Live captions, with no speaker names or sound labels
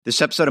This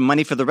episode of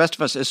Money for the Rest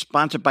of Us is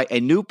sponsored by a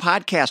new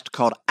podcast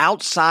called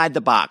Outside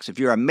the Box. If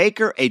you're a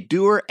maker, a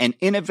doer, an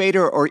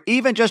innovator, or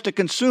even just a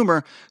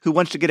consumer who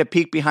wants to get a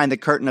peek behind the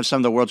curtain of some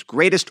of the world's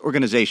greatest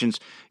organizations,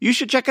 you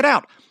should check it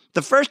out.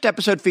 The first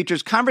episode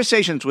features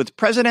conversations with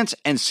presidents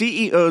and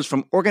CEOs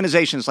from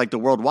organizations like the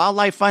World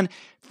Wildlife Fund,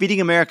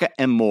 Feeding America,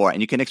 and more. And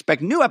you can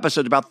expect new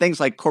episodes about things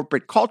like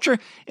corporate culture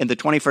in the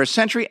 21st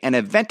century and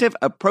inventive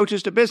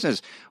approaches to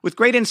business with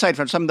great insight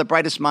from some of the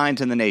brightest minds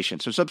in the nation.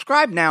 So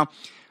subscribe now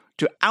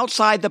to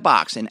Outside the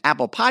Box in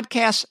Apple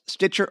Podcasts,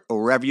 Stitcher,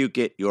 or wherever you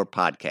get your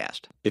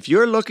podcast. If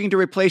you're looking to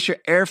replace your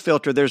air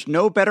filter, there's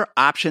no better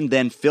option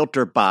than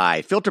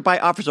FilterBuy.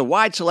 FilterBuy offers a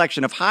wide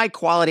selection of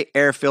high-quality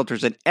air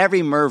filters in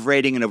every MERV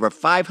rating and over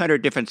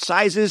 500 different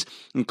sizes,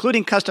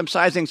 including custom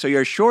sizing, so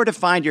you're sure to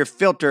find your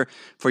filter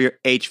for your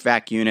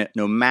HVAC unit,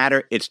 no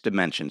matter its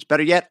dimensions.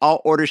 Better yet,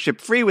 all orders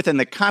ship free within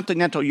the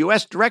continental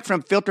U.S. direct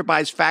from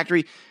FilterBuy's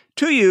factory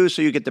to you,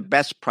 so you get the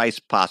best price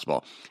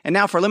possible. And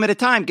now for a limited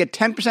time, get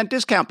 10%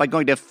 discount by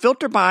going to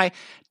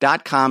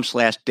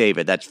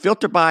filterbuy.com/David. That's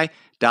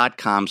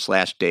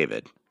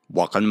filterbuy.com/David.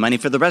 Welcome to Money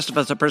for the Rest of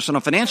Us, a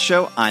personal finance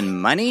show on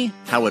money,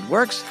 how it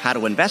works, how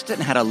to invest it,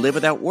 and how to live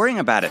without worrying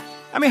about it.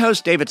 I'm your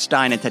host, David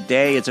Stein, and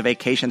today is a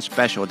vacation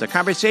special. It's a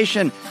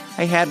conversation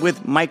I had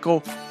with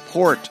Michael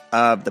Port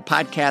of the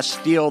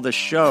podcast Steal the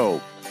Show.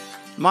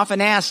 I'm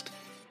often asked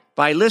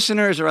by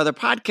listeners or other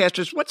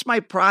podcasters, what's my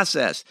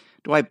process?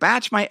 Do I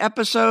batch my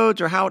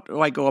episodes, or how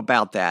do I go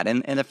about that?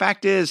 And the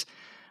fact is,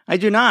 I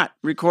do not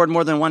record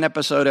more than one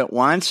episode at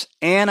once,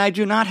 and I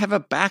do not have a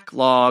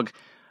backlog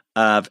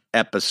of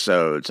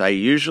episodes. I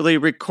usually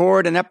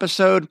record an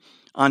episode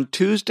on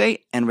Tuesday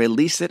and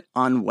release it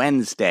on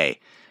Wednesday,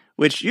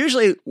 which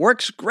usually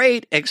works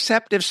great,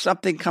 except if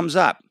something comes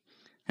up.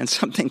 And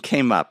something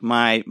came up.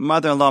 My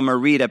mother-in-law,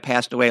 Marita,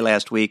 passed away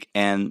last week,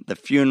 and the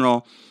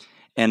funeral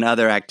and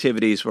other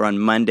activities were on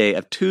Monday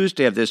of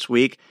Tuesday of this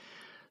week.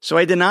 So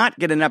I did not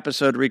get an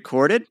episode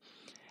recorded,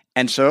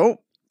 and so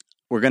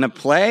we're going to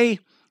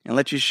play and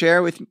let you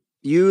share with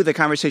you the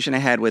conversation I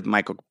had with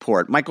Michael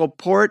Port. Michael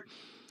Port's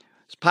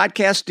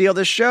podcast, Steal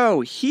the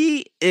Show.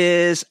 He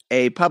is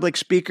a public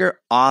speaker,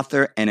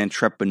 author, and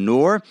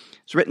entrepreneur.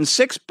 He's written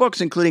 6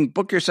 books, including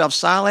Book Yourself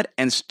Solid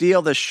and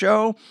Steal the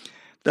Show,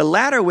 the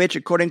latter which,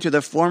 according to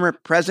the former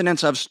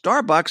presidents of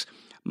Starbucks,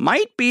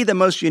 might be the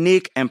most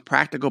unique and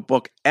practical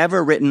book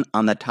ever written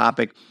on the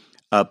topic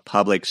of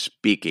public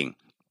speaking.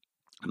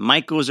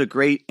 Michael was a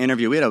great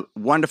interview. We had a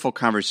wonderful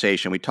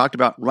conversation. We talked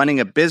about running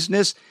a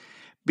business,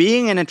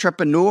 being an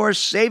entrepreneur,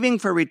 saving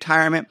for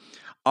retirement,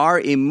 our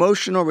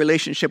emotional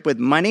relationship with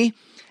money,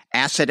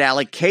 asset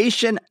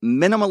allocation,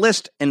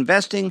 minimalist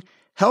investing,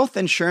 health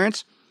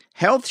insurance,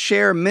 health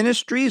share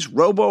ministries,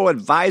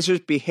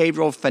 robo-advisors,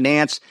 behavioral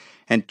finance,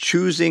 and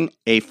choosing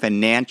a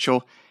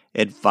financial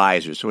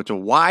advisor. So it's a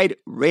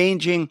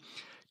wide-ranging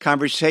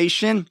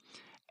conversation.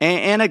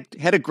 And I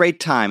had a great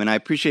time, and I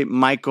appreciate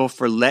Michael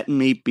for letting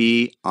me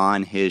be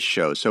on his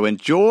show. So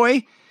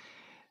enjoy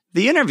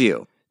the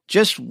interview.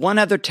 Just one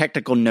other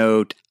technical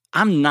note.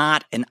 I'm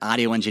not an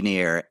audio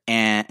engineer,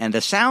 and the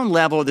sound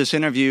level of this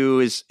interview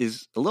is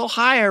a little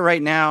higher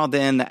right now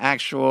than the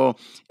actual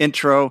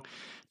intro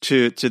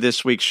to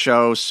this week's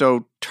show.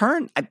 So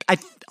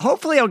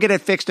hopefully I'll get it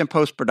fixed in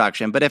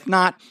post-production, but if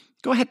not,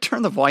 go ahead,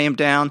 turn the volume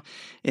down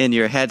in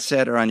your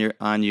headset or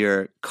on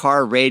your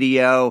car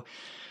radio,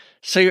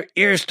 so your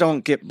ears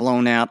don't get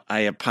blown out. I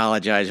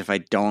apologize if I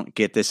don't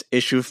get this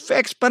issue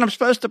fixed, but I'm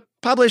supposed to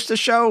publish the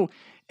show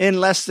in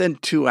less than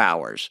 2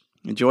 hours.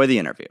 Enjoy the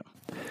interview.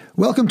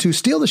 Welcome to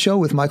Steal the Show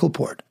with Michael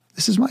Port.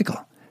 This is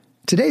Michael.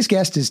 Today's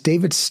guest is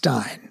David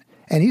Stein,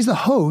 and he's the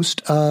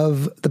host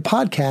of the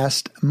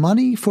podcast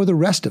Money for the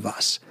Rest of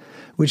Us,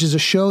 which is a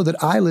show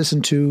that I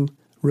listen to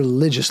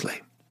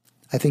religiously.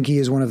 I think he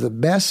is one of the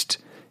best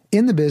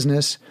in the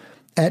business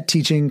at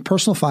teaching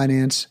personal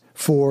finance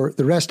for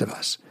the rest of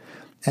us.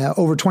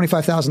 Over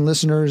 25,000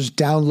 listeners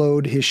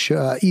download his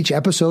each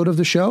episode of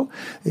the show.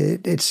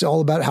 It's all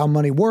about how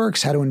money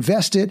works, how to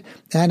invest it,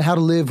 and how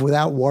to live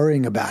without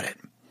worrying about it.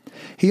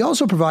 He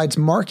also provides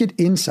market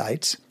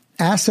insights,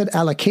 asset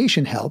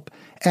allocation help,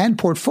 and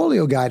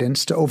portfolio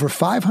guidance to over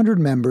 500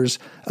 members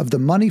of the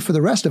Money for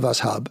the Rest of Us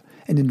Hub,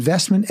 an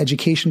investment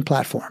education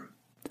platform.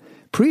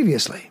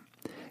 Previously,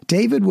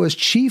 David was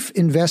Chief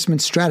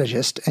Investment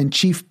Strategist and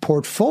Chief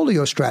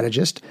Portfolio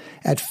Strategist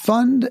at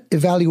Fund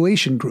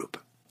Evaluation Group,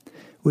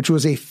 which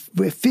was a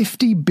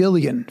 $50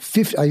 billion,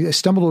 I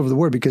stumbled over the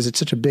word because it's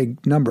such a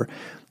big number.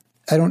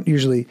 I don't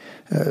usually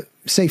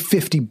say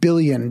 $50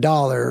 billion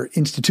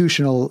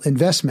institutional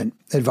investment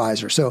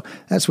advisor. So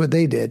that's what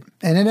they did.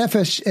 And at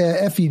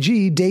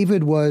FEG,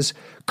 David was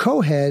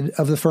co-head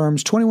of the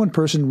firm's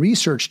 21-person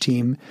research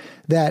team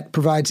that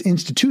provides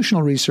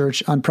institutional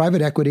research on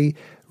private equity,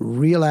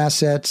 real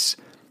assets,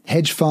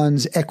 hedge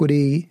funds,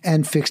 equity,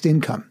 and fixed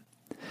income,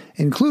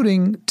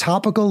 including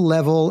topical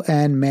level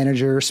and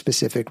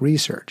manager-specific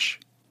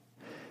research.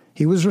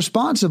 He was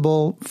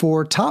responsible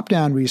for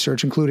top-down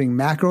research, including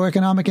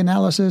macroeconomic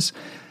analysis,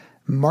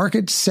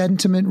 market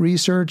sentiment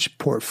research,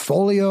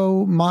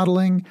 portfolio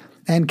modeling,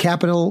 and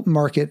capital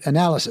market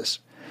analysis.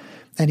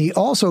 And he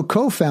also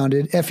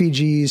co-founded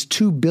FEG's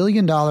 $2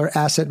 billion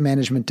asset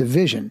management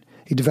division.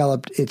 He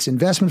developed its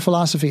investment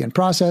philosophy and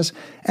process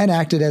and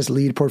acted as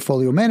lead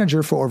portfolio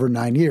manager for over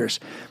 9 years.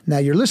 Now,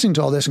 you're listening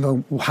to all this and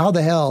going, well, how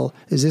the hell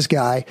is this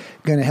guy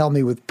going to help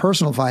me with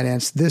personal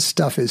finance? This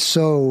stuff is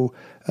so,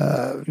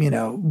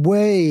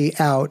 way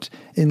out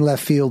in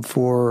left field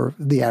for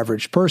the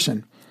average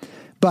person.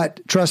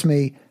 But trust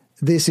me,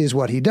 this is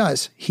what he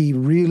does. He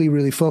really,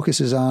 really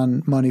focuses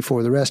on money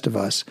for the rest of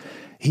us.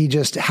 He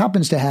just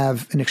happens to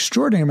have an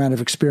extraordinary amount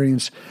of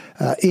experience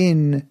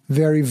in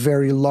very,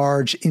 very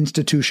large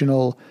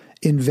institutional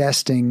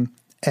investing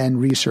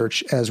and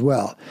research as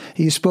well.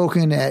 He's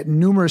spoken at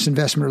numerous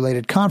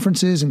investment-related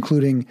conferences,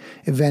 including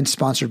events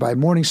sponsored by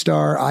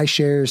Morningstar,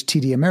 iShares,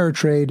 TD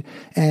Ameritrade,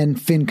 and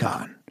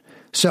FinCon.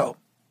 So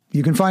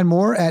you can find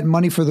more at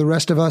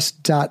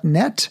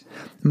moneyfortherestofus.net,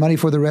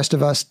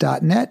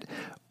 moneyfortherestofus.net,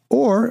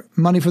 or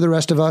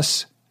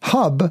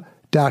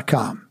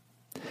moneyfortherestofus.hub.com.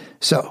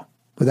 So,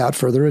 without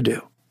further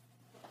ado.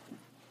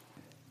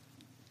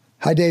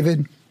 Hi,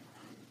 David.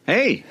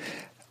 Hey.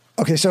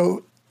 Okay,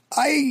 so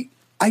I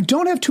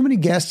don't have too many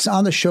guests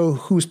on the show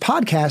whose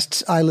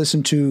podcasts I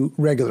listen to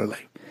regularly,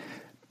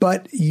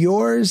 but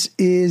yours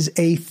is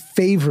a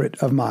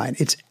favorite of mine.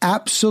 It's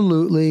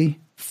absolutely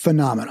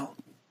phenomenal.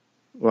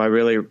 Well, I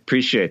really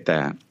appreciate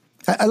that.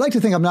 I like to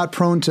think I'm not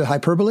prone to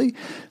hyperbole,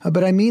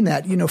 but I mean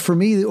that. For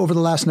me, over the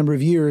last number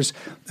of years,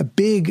 a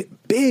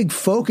big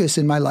focus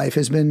in my life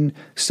has been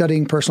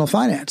studying personal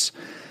finance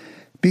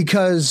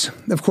because,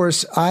 of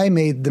course, I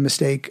made the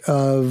mistake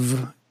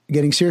of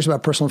getting serious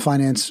about personal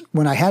finance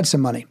when I had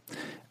some money.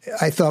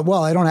 I thought,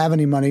 well, I don't have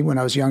any money when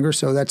I was younger,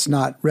 so that's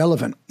not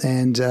relevant.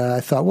 And I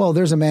thought, well,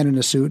 there's a man in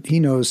a suit. He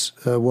knows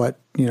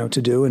what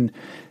to do, and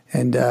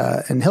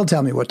he'll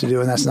tell me what to do,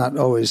 and that's not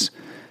always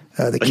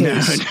the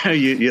case. No,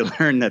 you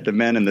learn that the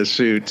men in the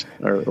suit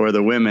or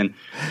the women,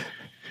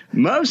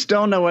 most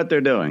don't know what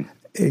they're doing.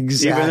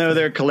 Exactly. Even though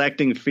they're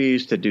collecting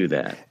fees to do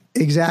that.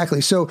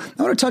 Exactly. So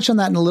I want to touch on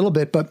that in a little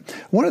bit, but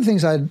one of the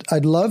things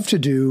I'd love to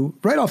do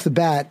right off the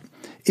bat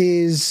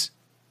is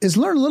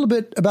learn a little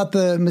bit about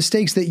the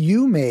mistakes that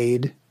you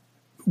made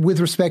with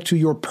respect to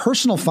your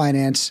personal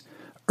finance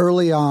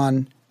early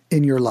on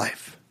in your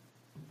life.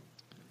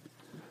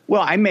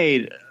 Well, I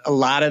made a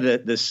lot of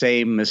the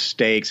same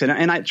mistakes,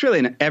 and it's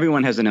really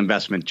everyone has an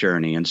investment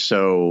journey, and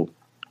so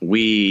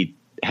we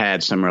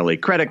had some early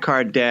credit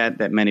card debt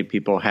that many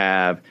people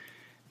have.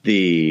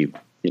 I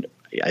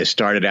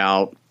started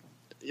out.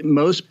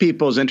 Most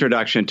people's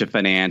introduction to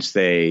finance,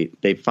 they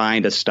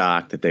find a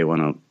stock that they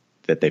want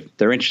to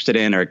they're interested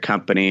in or a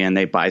company, and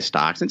they buy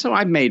stocks. And so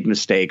I've made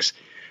mistakes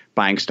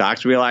buying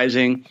stocks,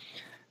 realizing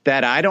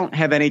that I don't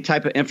have any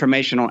type of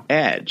informational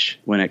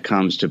edge when it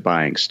comes to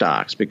buying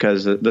stocks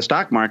because the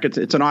stock market,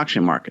 it's an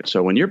auction market.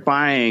 So when you're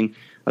buying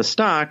a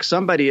stock,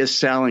 somebody is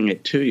selling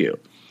it to you.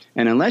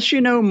 And unless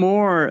you know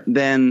more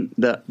than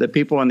the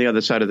people on the other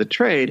side of the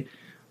trade,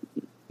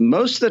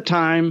 most of the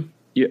time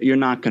you're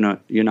not gonna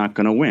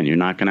win. You're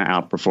not gonna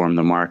outperform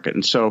the market.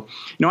 And so,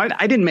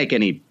 I didn't make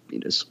any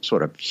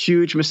sort of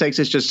huge mistakes.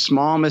 It's just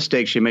small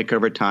mistakes you make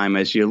over time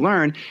as you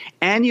learn,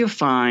 and you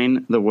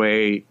find the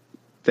way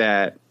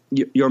that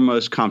you're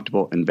most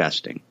comfortable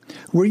investing.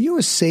 Were you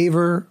a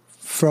saver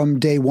from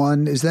day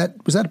one? Was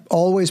that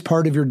always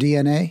part of your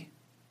DNA?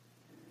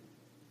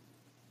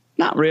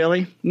 Not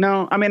really.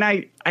 No. I mean,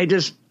 I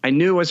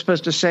knew I was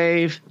supposed to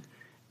save,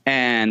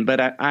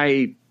 but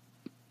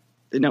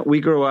we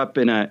grew up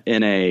in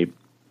a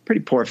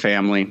pretty poor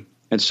family,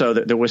 and so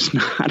there was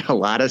not a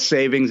lot of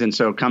savings. And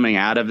so coming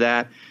out of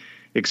that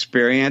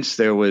experience,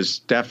 there was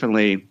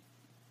definitely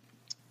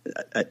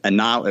a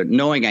knowledge,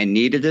 knowing I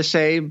needed to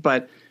save,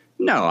 but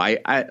no, I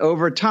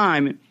over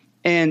time,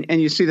 and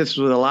you see this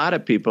with a lot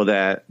of people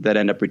that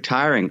end up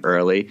retiring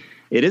early.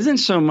 It isn't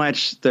so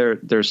much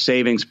their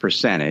savings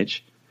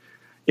percentage;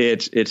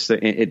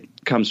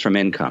 it comes from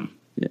income.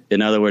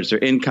 In other words, their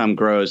income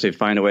grows. They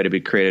find a way to be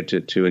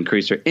creative to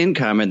increase their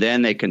income, and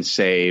then they can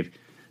save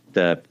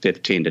the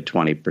 15 to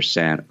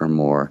 20% or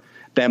more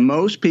that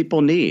most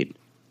people need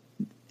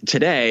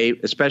today,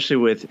 especially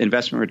with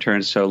investment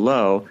returns so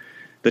low.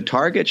 The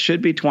target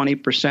should be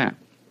 20%.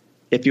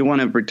 If you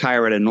want to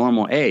retire at a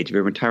normal age, if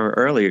you retire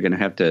early, you're going to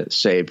have to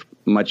save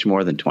much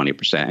more than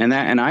 20%.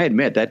 And I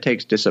admit that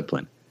takes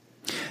discipline.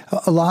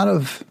 A lot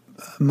of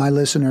my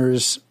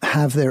listeners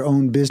have their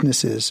own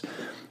businesses.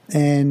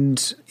 And,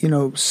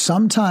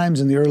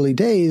 sometimes in the early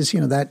days,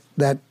 your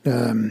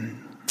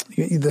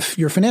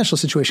financial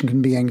situation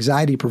can be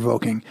anxiety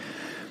provoking.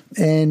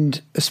 And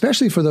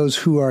especially for those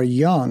who are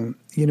young,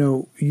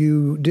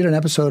 you did an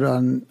episode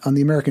on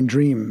the American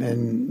dream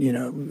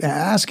and,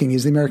 asking,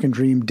 is the American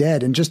dream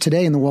dead? And just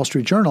today in the Wall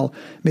Street Journal,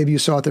 maybe you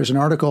saw it, there's an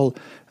article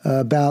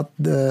about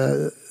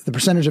the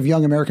percentage of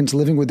young Americans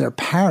living with their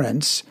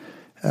parents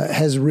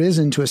has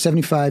risen to a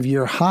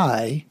 75-year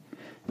high.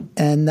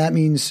 And that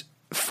means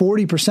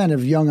 40%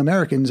 of young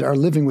Americans are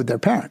living with their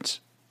parents.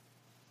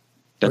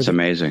 That's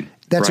amazing.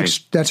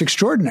 That's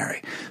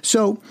extraordinary.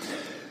 So,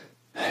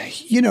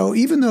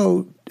 even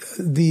though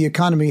the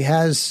economy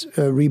has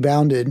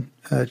rebounded,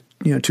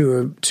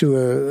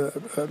 to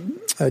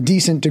a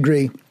decent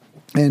degree,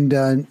 and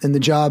the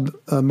job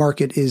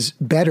market is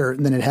better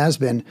than it has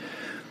been.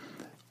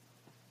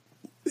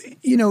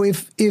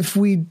 If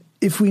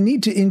we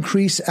need to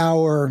increase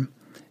our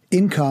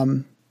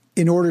income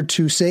in order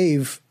to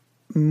save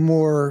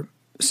more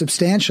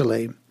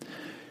substantially,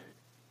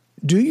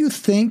 do you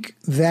think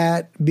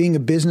that being a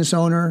business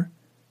owner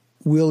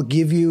will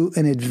give you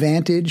an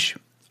advantage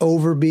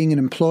over being an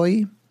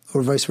employee,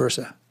 or vice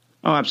versa?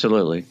 Oh,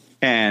 absolutely.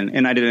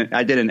 And I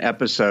did an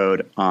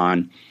episode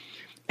on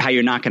how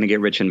you're not going to get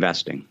rich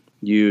investing.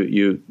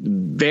 You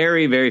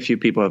very, very few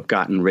people have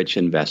gotten rich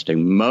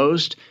investing.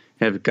 Most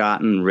have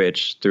gotten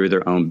rich through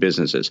their own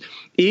businesses.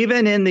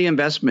 Even in the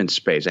investment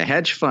space,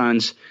 hedge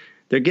funds,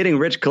 they're getting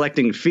rich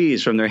collecting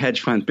fees from their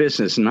hedge fund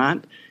business,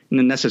 not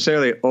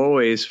necessarily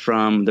always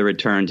from the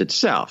returns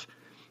itself.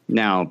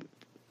 Now,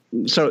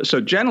 so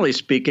generally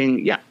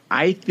speaking, yeah,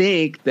 I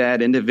think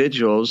that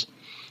individuals,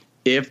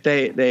 if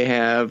they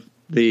have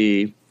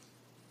the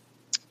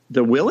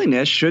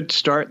willingness, should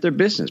start their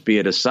business, be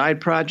it a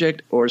side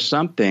project or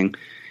something.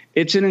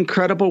 It's an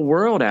incredible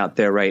world out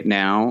there right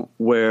now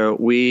where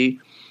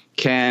we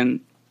can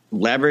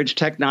leverage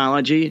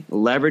technology,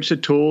 leverage the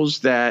tools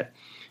that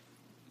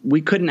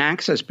we couldn't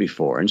access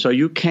before. And so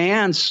you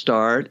can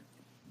start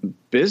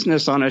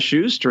business on a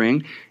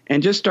shoestring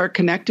and just start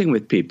connecting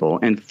with people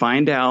and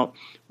find out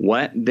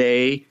what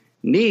they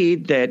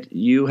need that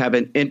you have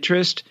an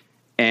interest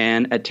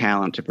and a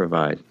talent to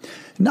provide.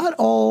 Not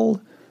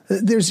all.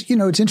 There's,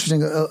 it's interesting.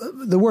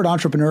 The word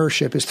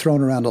entrepreneurship is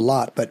thrown around a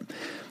lot, but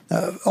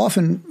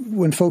often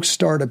when folks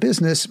start a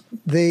business,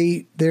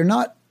 they're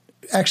not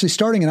actually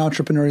starting an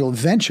entrepreneurial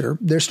venture.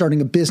 They're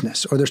starting a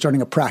business, or they're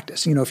starting a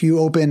practice. If you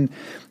open,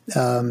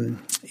 a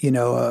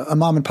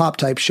mom and pop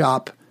type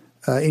shop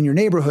in your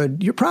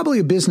neighborhood, you're probably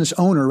a business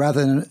owner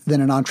rather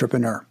than an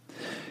entrepreneur.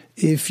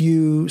 If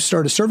you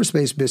start a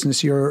service-based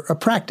business, you're a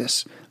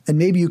practice, and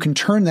maybe you can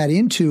turn that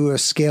into a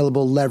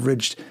scalable,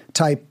 leveraged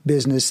type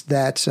business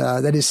that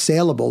is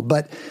saleable.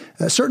 But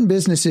certain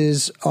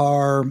businesses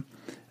are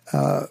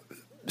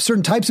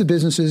certain types of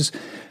businesses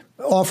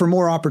offer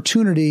more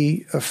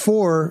opportunity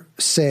for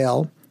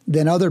sale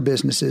than other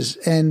businesses.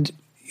 And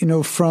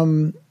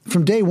from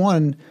day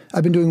one,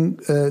 I've been doing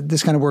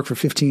this kind of work for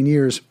 15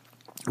 years,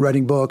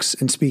 writing books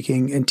and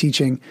speaking and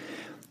teaching,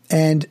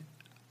 and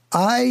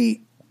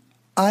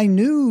I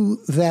knew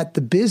that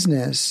the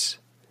business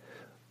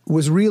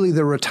was really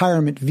the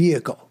retirement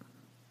vehicle.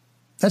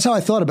 That's how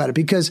I thought about it,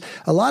 because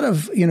a lot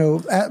of,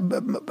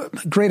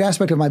 great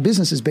aspect of my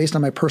business is based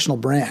on my personal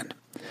brand.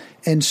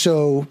 And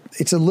so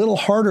it's a little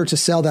harder to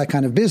sell that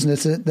kind of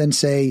business than,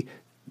 say,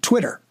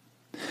 Twitter,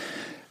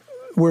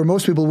 where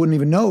most people wouldn't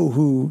even know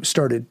who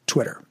started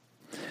Twitter.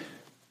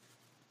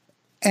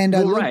 And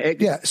right.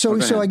 Yeah.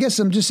 So I guess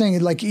I'm just saying,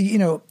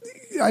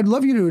 I'd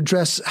love you to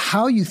address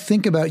how you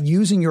think about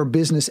using your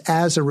business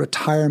as a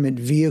retirement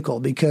vehicle,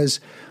 because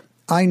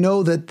I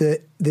know that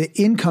the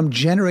income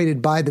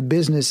generated by the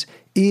business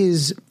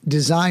is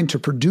designed to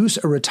produce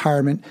a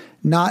retirement,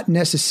 not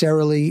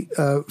necessarily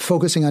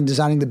focusing on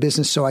designing the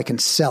business so I can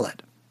sell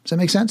it. Does that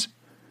make sense?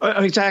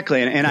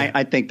 Exactly. And yeah.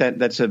 I think that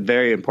that's a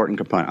very important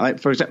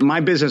component. For example, my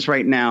business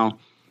right now,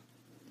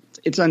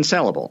 it's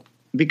unsellable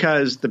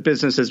because the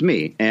business is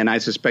me. And I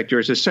suspect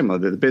yours is similar.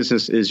 The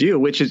business is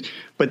you,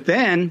 but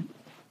then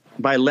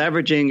by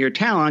leveraging your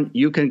talent,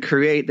 you can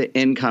create the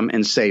income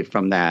and save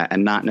from that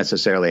and not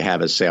necessarily have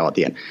a sale at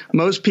the end.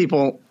 Most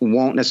people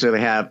won't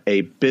necessarily have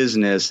a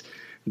business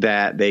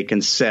that they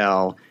can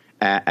sell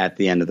at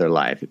the end of their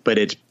life, but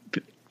it's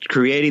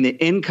creating the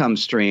income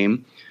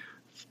stream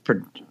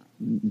for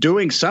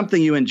doing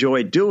something you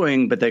enjoy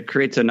doing, but that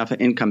creates enough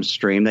income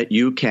stream that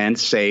you can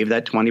save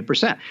that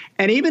 20%.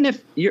 And even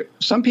if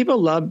some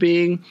people love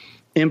being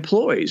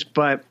employees,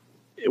 but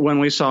when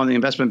we saw in the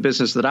investment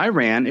business that I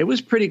ran, it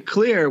was pretty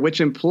clear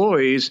which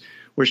employees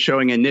were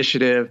showing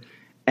initiative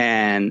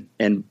and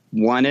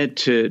wanted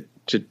to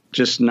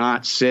just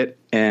not sit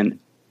and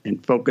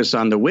focus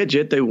on the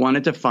widget. They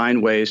wanted to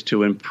find ways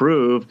to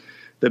improve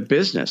the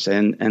business.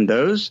 And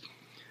those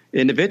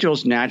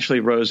individuals naturally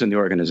rose in the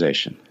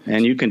organization.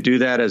 And you can do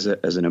that as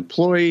an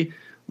employee,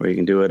 or you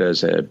can do it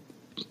as an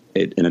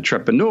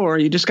entrepreneur.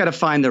 You just got to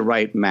find the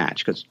right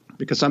match,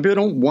 because some people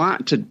don't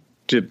want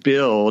to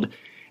build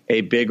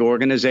a big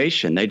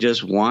organization. They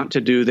just want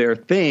to do their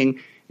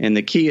thing. And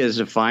the key is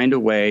to find a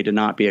way to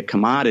not be a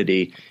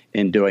commodity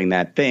in doing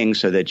that thing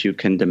so that you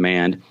can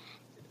demand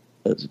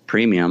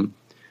premium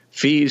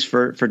fees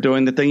for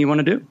doing the thing you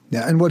want to do.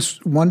 Yeah. And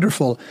what's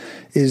wonderful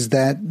is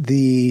that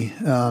the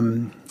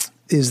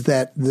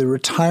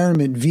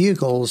retirement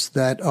vehicles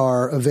that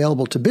are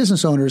available to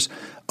business owners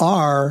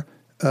are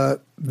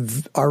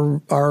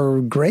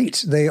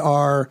great. They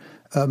are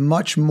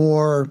much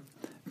more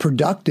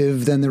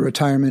productive than the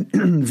retirement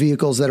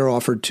vehicles that are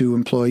offered to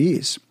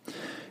employees.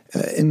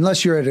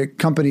 Unless you're at a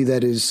company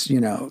that is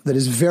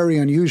very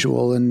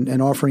unusual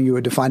and offering you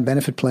a defined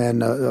benefit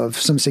plan of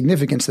some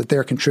significance that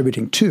they're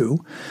contributing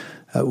to,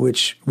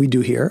 which we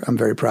do here. I'm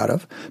very proud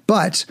of.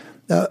 But,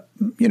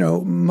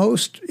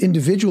 most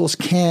individuals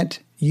can't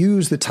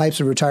use the types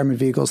of retirement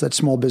vehicles that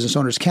small business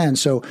owners can.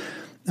 So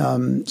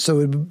it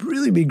would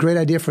really be a great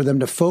idea for them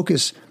to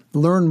focus,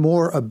 learn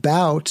more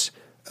about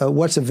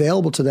what's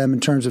available to them in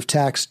terms of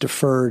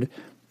tax-deferred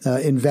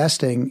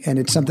investing. And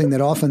it's something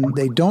that often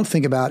they don't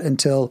think about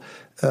until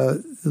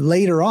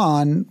later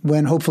on,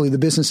 when hopefully the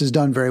business is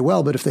done very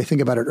well. But if they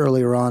think about it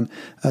earlier on,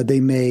 they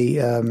may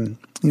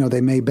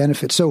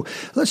benefit. So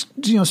let's,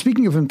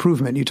 speaking of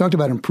improvement, you talked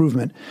about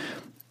improvement.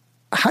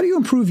 How do you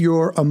improve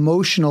your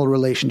emotional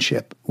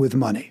relationship with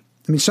money?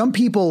 I mean, some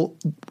people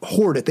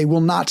hoard it. They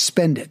will not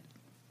spend it.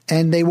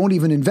 And they won't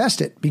even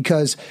invest it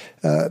because,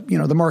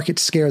 the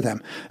markets scare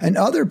them. And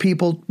other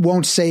people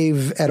won't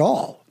save at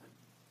all.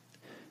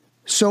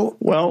 So,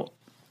 well,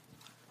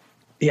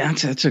 yeah,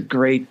 that's a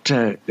great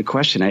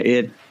question.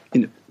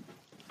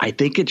 I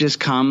think it just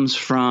comes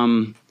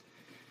from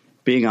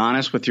being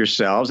honest with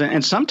yourselves.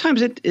 And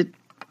sometimes it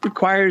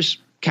requires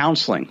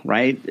counseling,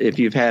 right? If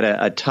you've had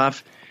a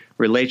tough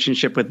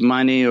relationship with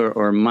money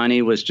or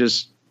money was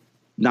just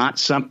not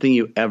something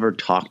you ever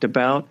talked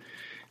about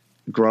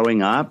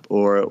growing up,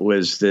 or it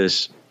was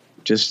this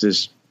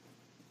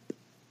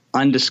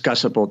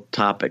undiscussable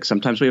topic.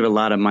 Sometimes we have a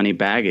lot of money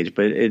baggage,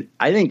 but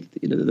I think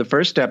the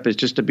first step is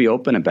just to be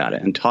open about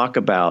it and talk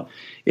about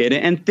it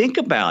and think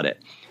about it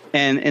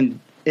and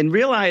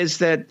realize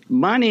that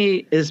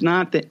money is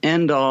not the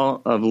end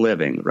all of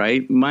living,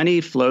 right?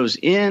 Money flows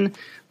in,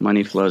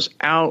 money flows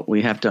out.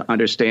 We have to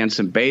understand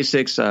some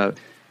basics of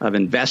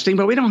investing,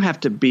 but we don't have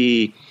to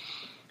be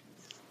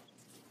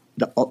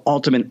the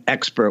ultimate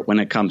expert when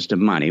it comes to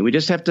money. We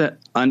just have to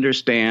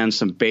understand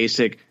some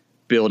basic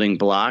building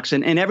blocks,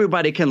 and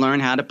everybody can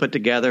learn how to put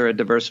together a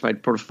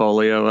diversified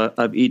portfolio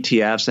of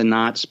ETFs and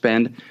not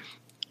spend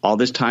all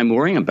this time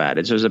worrying about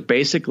it. So there's a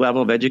basic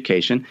level of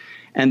education,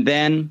 and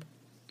then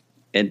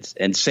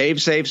and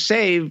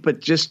save, but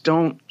just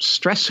don't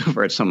stress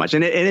over it so much.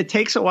 And it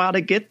takes a while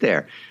to get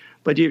there.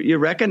 But you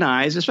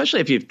recognize, especially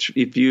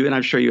if you and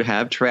I'm sure you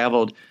have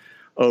traveled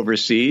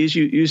overseas,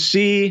 you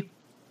see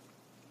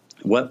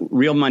what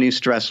real money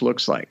stress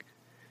looks like.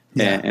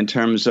 Yeah. In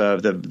terms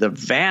of the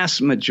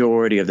vast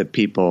majority of the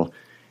people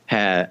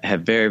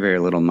have very, very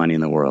little money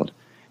in the world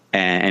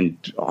and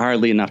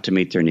hardly enough to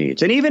meet their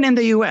needs. And even in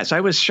the U.S.,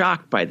 I was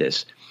shocked by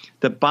this.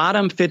 The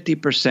bottom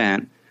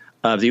 50%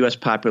 of the U.S.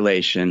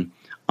 population,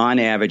 on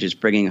average, is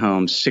bringing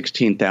home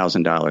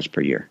 $16,000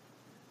 per year.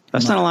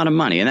 That's not a lot of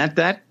money.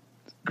 And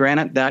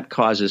granted, that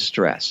causes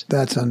stress.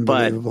 That's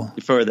unbelievable.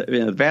 But for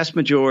the vast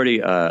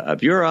majority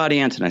of your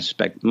audience, and I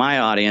suspect my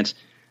audience,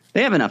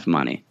 they have enough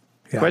money.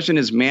 The question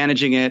is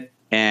managing it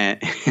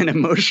and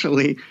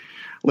emotionally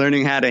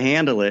learning how to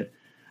handle it.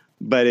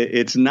 But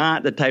it's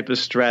not the type of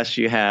stress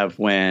you have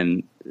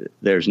when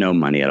there's no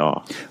money at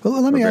all.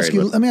 Well, let me ask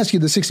you the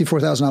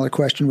 $64,000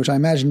 question, which I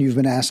imagine you've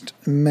been asked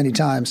many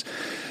times.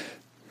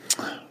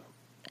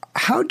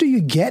 How do you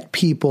get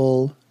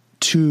people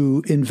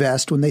to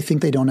invest when they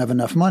think they don't have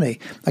enough money?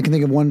 I can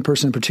think of one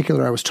person in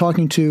particular I was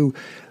talking to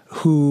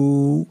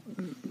who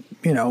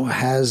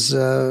has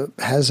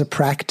a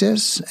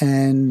practice,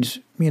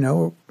 and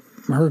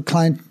her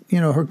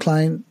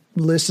client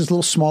list is a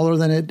little smaller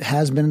than it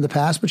has been in the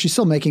past, but she's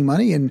still making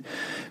money, and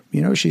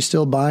she's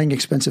still buying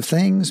expensive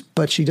things,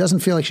 but she doesn't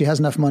feel like she has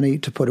enough money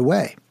to put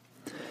away.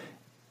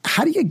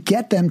 How do you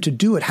get them to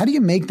do it? How do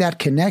you make that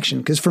connection?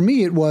 Because for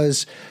me, it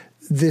was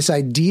this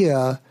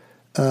idea.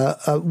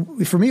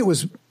 For me, it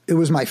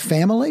was my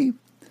family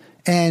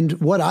and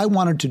what I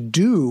wanted to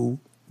do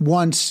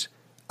once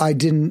I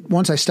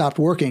stopped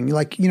working.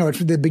 Like,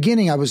 at the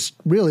beginning, I was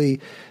really,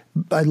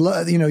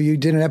 you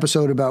did an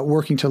episode about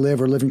working to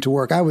live or living to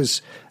work. I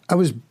was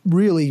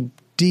really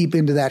deep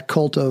into that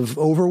cult of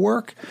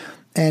overwork,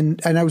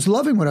 and I was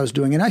loving what I was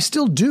doing, and I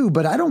still do,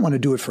 but I don't want to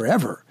do it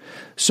forever.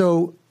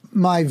 So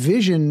my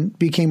vision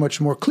became much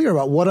more clear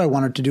about what I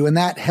wanted to do, and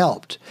that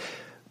helped.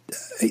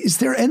 Is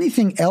there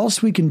anything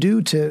else we can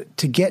do to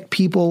get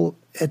people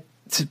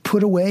to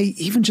put away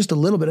even just a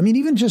little bit? I mean,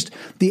 even just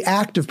the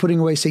act of putting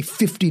away, say,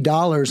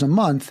 $50 a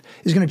month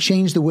is going to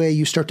change the way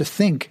you start to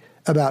think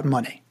about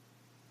money.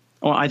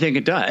 Well, I think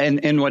it does.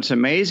 And what's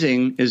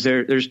amazing is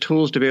there's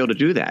tools to be able to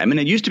do that. I mean,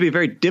 it used to be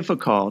very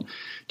difficult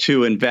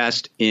to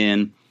invest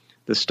in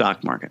the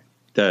stock market.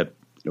 The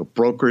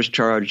brokers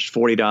charged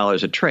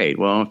 $40 a trade.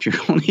 Well, if you're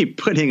only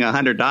putting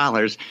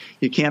 $100,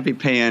 you can't be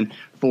paying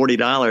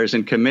 $40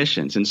 in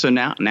commissions. And so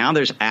now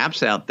there's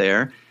apps out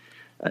there.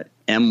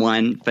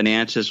 M1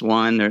 Finance is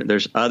one.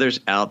 There's others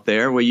out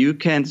there where you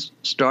can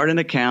start an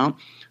account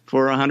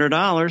for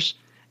 $100,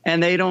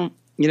 and they don't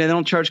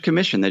charge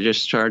commission. They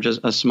just charge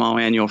a small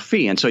annual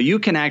fee. And so you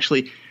can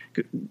actually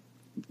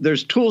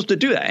there's tools to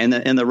do that,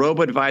 and the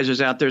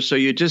robo-advisors out there. So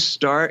you just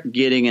start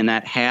getting in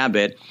that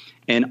habit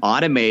and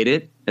automate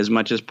it as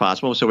much as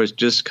possible. So it's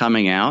just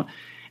coming out.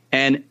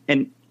 And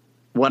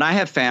what I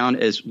have found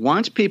is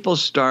once people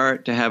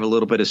start to have a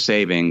little bit of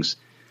savings,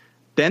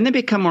 then they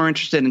become more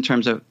interested in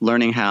terms of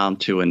learning how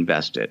to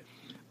invest it.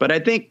 But I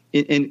think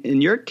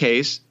in your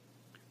case,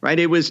 right?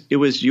 It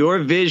was your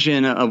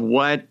vision of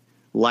what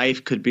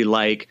life could be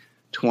like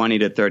 20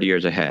 to 30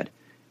 years ahead,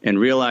 and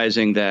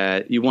realizing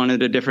that you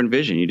wanted a different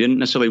vision. You didn't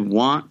necessarily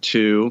want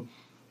to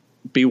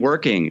be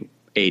working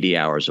 80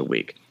 hours a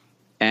week.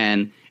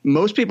 And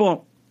most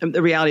people,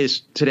 the reality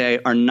is today,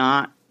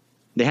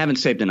 they haven't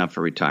saved enough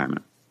for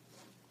retirement.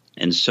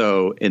 And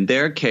so in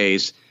their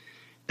case,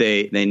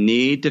 they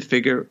need to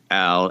figure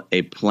out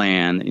a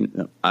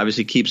plan,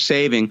 obviously keep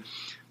saving,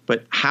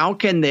 but how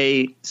can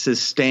they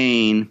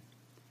sustain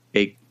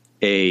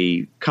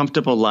a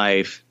comfortable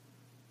life,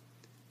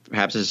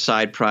 perhaps as a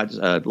side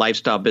project,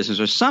 lifestyle business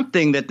or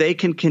something that they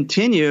can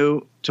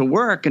continue to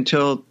work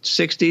until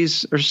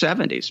 60s or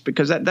 70s,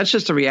 because that's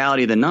just the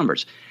reality of the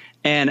numbers.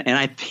 And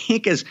I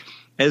think as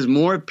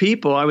more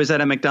people, I was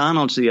at a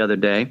McDonald's the other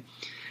day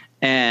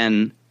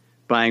and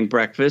buying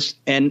breakfast,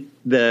 and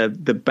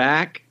the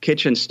back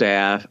kitchen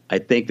staff, I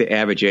think the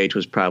average age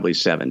was probably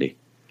 70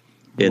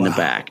 in the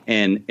back.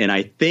 And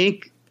I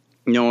think,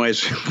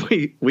 as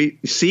we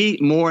see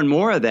more and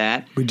more of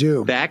that, we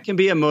do. That can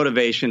be a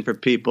motivation for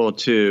people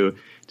to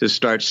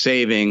start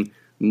saving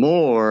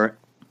more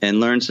and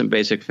learn some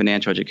basic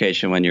financial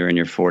education when you're in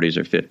your 40s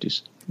or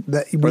 50s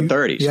or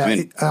 30s.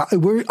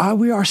 Yeah,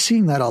 we are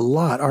seeing that a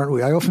lot, aren't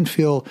we? I often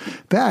feel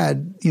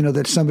bad,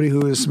 that somebody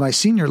who is my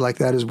senior like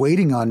that is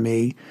waiting on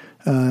me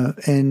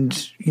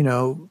and,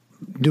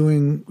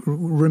 doing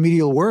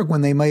remedial work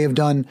when they may have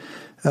done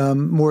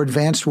more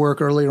advanced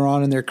work earlier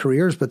on in their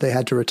careers, but they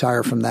had to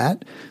retire from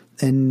that.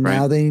 And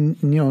now they,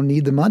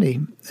 need the money.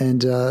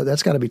 And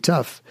that's got to be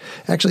tough.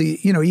 Actually,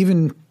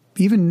 even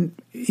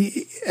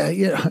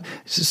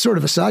it's sort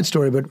of a side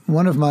story, but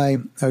one of my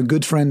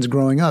good friends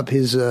growing up,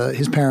 his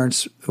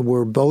parents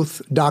were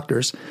both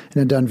doctors and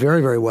had done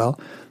very, very well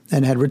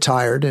and had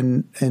retired,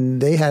 and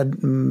they had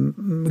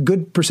a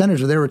good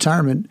percentage of their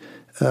retirement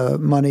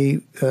money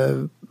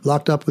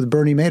locked up with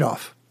Bernie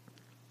Madoff.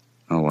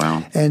 Oh,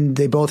 wow. And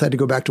they both had to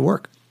go back to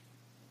work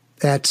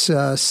at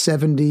about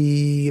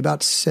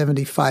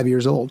 75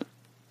 years old.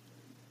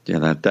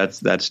 Yeah,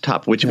 that's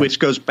tough, which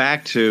goes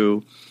back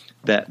to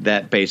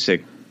that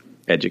basic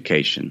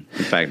education.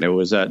 In fact, there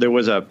was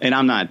a, and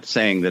I'm not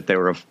saying that they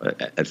were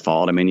at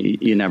fault. I mean,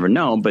 you never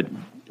know, but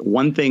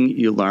one thing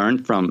you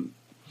learn from,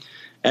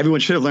 everyone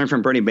should have learned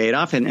from Bernie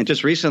Madoff, and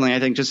just recently, I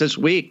think just this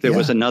week, there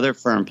was another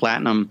firm,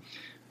 Platinum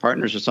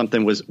Partners or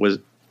something, was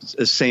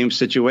the same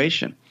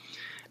situation.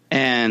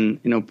 And,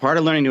 part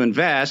of learning to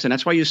invest, and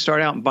that's why you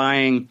start out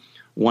buying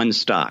one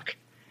stock,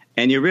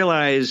 and you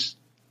realize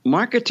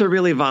markets are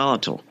really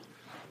volatile.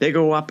 They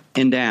go up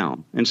and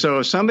down. And so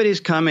if somebody's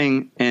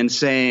coming and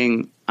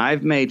saying,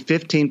 I've made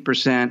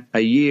 15% a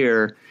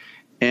year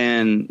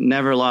and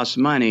never lost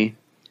money,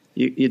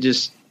 you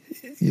just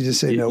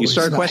say no. You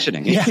start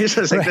questioning. Yeah, It's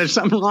just like there's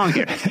something wrong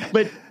here.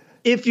 But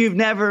if you've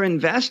never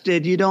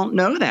invested, you don't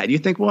know that. You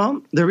think,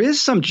 well, there is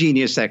some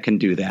genius that can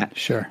do that.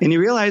 Sure. And you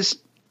realize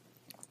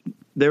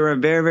there are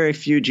very, very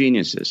few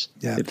geniuses,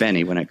 if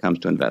any, when it comes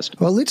to investing.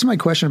 Well, it leads to my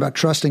question about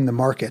trusting the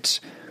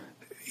markets.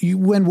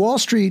 When Wall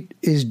Street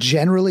is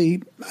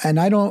generally, and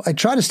I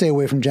try to stay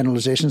away from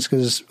generalizations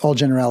because all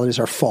generalities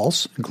are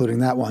false, including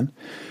that one.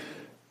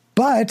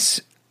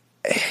 But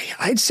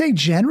I'd say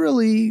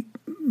generally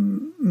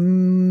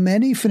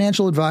many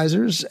financial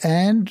advisors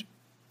and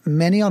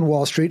many on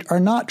Wall Street are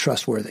not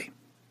trustworthy.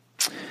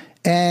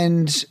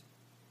 And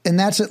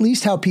that's at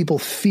least how people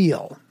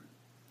feel.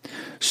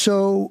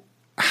 So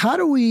how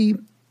do we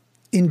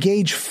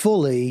engage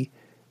fully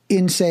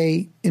in,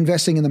 say,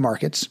 investing in the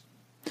markets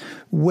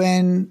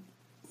when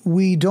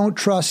we don't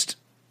trust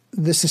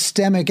the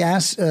systemic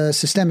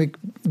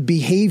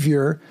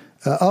behavior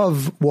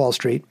of Wall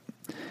Street?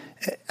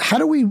 How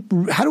do we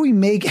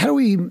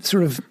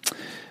sort of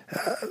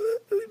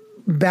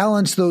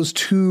balance those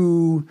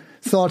two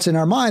thoughts in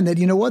our mind that,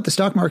 the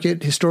stock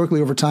market historically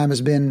over time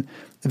has been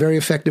a very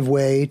effective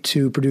way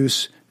to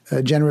produce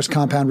generous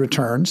compound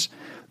returns.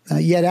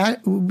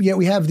 Yet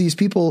we have these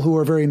people who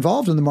are very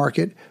involved in the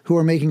market who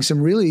are making some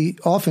really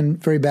often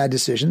very bad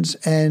decisions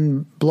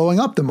and blowing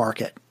up the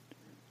market.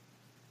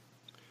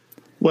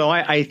 Well,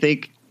 I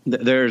think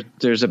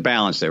there's a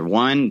balance there.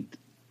 One,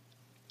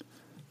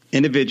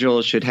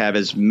 individuals should have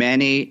as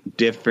many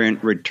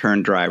different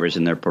return drivers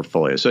in their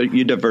portfolio. So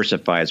you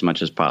diversify as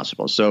much as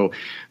possible. So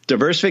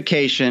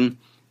diversification,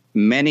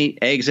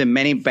 many eggs in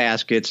many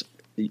baskets.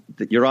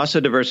 You're also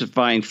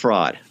diversifying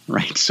fraud,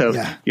 right? So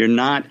you're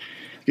not.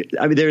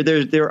 I mean,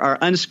 there are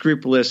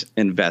unscrupulous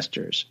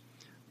investors,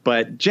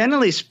 but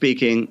generally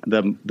speaking,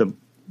 the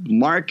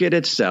market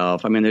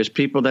itself. I mean, there's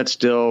people that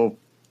still,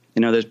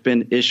 there's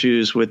been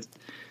issues with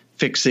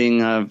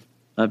fixing of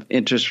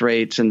interest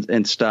rates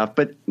and stuff,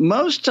 but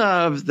most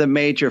of the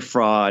major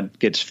fraud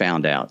gets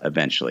found out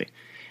eventually,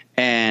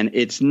 and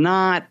it's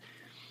not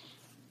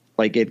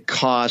like it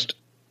cost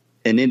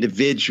an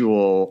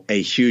individual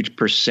a huge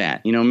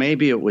percent.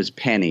 Maybe it was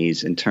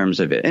pennies in terms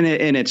of it,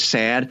 and it's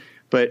sad.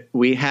 But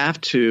we have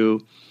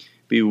to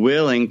be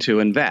willing to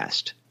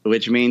invest,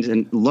 which means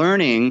in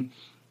learning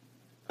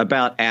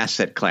about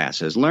asset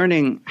classes,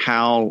 learning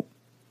how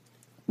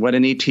what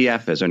an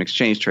ETF is, or an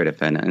exchange traded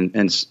fund,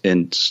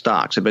 and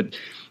stocks. But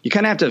you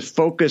kind of have to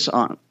focus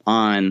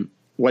on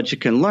what you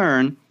can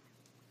learn,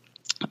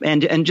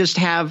 and just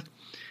have,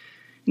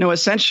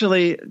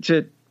 essentially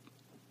to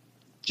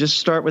just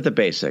start with the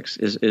basics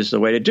is the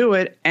way to do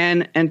it,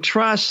 and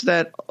trust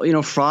that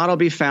fraud will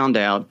be found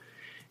out,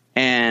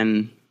 but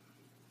you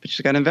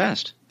just got to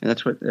invest. And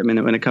that's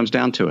when it comes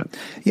down to it.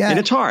 Yeah. And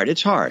it's hard.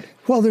 It's hard.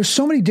 Well, there's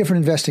so many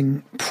different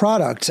investing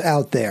products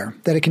out there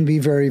that it can be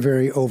very,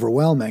 very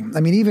overwhelming. I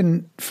mean,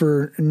 even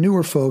for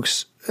newer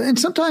folks, and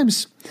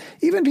sometimes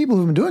even people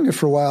who've been doing it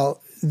for a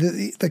while,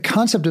 the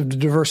concept of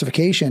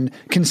diversification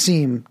can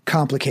seem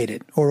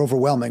complicated or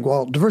overwhelming.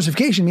 Well,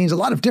 diversification means a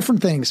lot of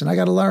different things, and I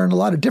got to learn a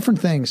lot of different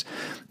things,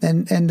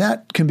 and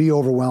that can be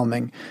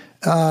overwhelming.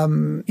 There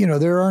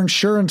are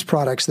insurance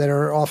products that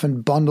are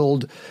often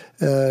bundled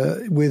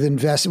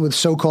with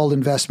so-called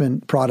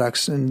investment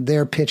products, and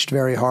they're pitched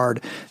very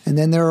hard. And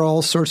then there are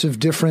all sorts of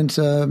different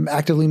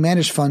actively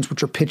managed funds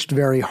which are pitched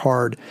very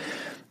hard.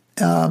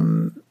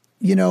 And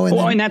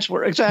that's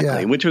where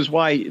exactly, which was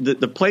why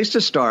the place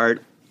to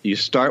start. You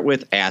start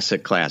with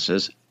asset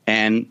classes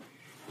and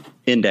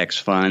index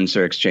funds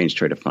or exchange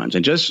traded funds,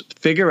 and just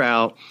figure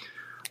out,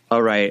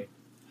 all right,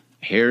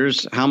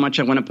 here's how much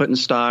I want to put in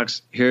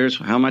stocks. Here's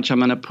how much I'm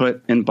going to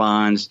put in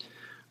bonds.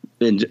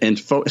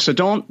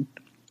 So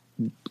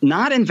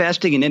not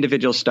investing in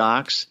individual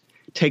stocks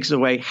takes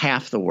away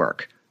half the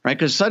work, right?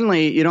 Because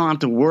suddenly you don't have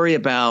to worry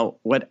about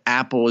what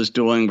Apple is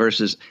doing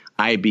versus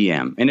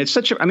IBM. And it's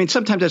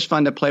sometimes it's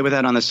fun to play with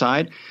that on the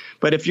side.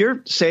 But if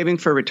you're saving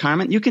for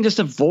retirement, you can just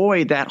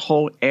avoid that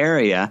whole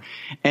area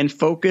and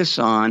focus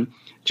on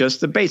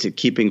just the basic,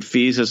 keeping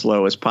fees as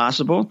low as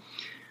possible.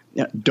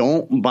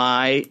 Don't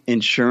buy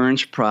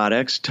insurance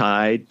products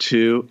tied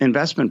to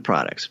investment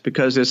products,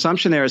 because the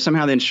assumption there is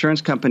somehow the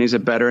insurance company is a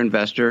better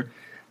investor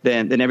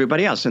than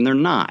everybody else, and they're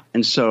not.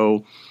 And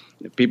so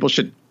people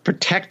should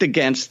protect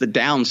against the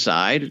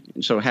downside,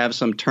 so have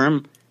some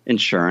term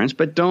insurance,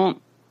 but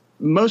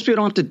most people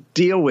don't have to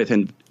deal with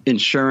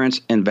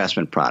insurance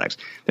investment products.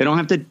 They don't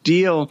have to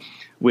deal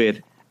with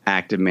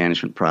active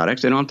management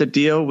products. They don't have to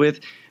deal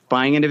with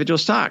buying individual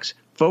stocks.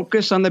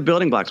 Focus on the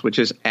building blocks, which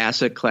is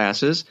asset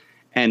classes,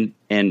 and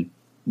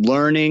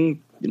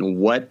learning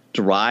what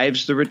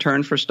drives the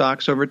return for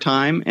stocks over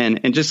time,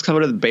 and just some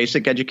of the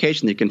basic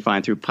education that you can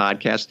find through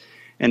podcasts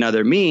and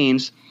other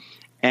means,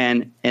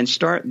 and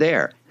start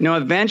there.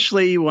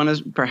 Eventually you want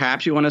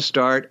to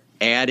start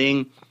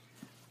adding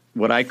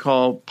what I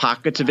call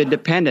pockets of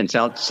independence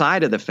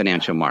outside of the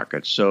financial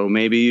markets. So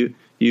maybe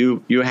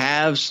you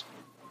have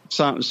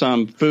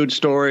some food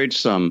storage,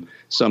 some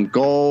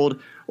gold,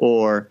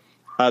 or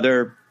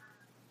other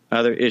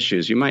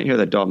issues. You might hear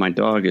the dog. My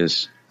dog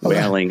is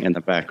wailing in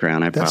the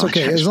background. I apologize. That's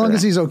okay. As long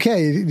as he's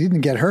okay, he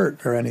didn't get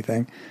hurt or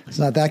anything. It's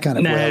not that kind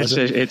of wail.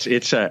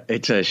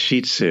 It's a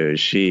Shih Tzu.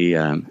 She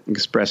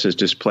expresses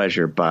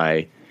displeasure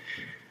by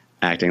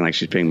acting like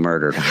she's being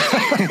murdered.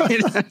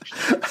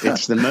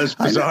 It's the most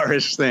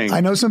bizarrest thing. I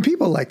know some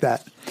people like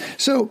that.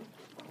 So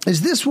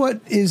is this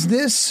what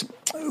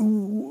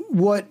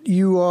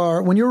you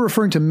are, when you're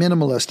referring to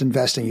minimalist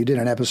investing, you did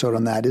an episode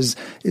on that. Is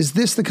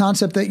this the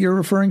concept that you're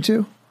referring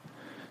to?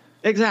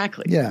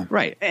 Exactly. Yeah.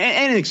 Right.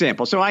 And an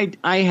example. So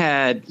I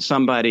had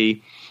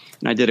somebody,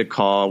 and I did a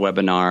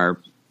webinar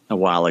a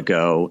while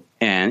ago,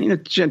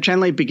 and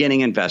generally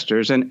beginning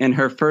investors, and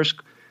her first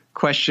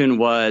question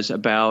was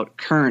about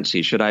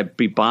currency. Should I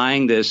be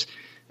buying this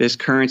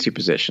currency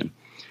position?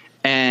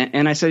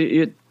 And I said,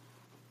 it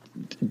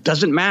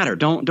doesn't matter.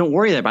 Don't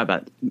worry about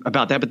that.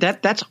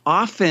 But that's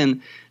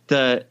often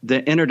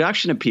the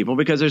introduction of people,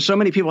 because there's so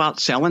many people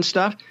out selling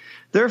stuff.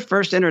 Their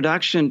first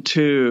introduction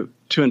to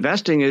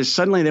investing is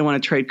suddenly they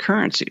want to trade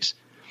currencies.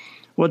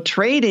 Well,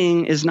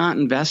 trading is not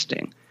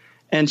investing.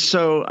 And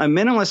so a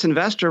minimalist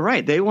investor,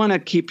 right, they want to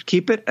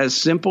keep it as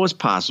simple as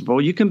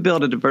possible. You can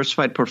build a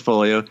diversified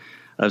portfolio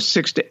of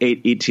 6 to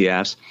 8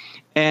 ETFs.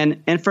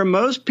 And for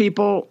most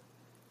people,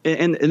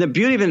 and the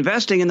beauty of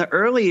investing in the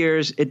early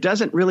years, it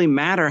doesn't really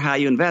matter how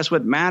you invest.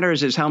 What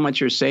matters is how much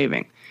you're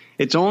saving.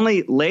 It's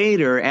only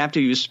later,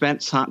 after you've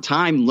spent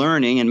time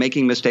learning and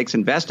making mistakes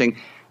investing,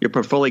 your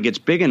portfolio gets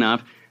big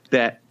enough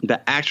that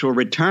the actual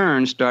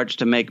return starts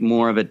to make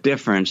more of a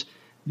difference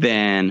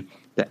than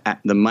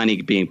the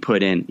money being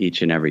put in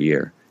each and every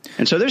year.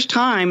 And so there's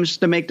times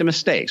to make the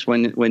mistakes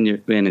when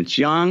it's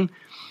young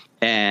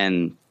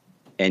and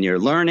you're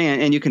learning,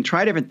 and you can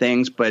try different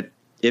things. But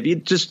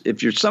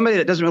if you're somebody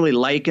that doesn't really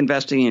like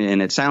investing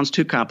and it sounds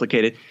too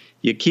complicated,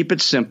 you keep it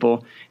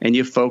simple and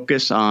you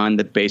focus on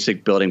the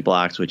basic building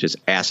blocks, which is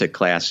asset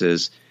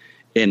classes,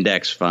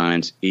 index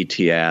funds,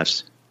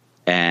 ETFs,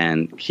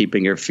 and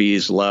keeping your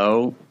fees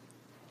low,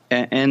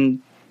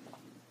 and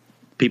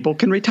people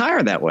can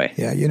retire that way.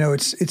 Yeah,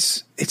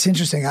 it's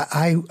interesting.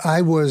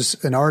 I was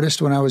an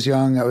artist when I was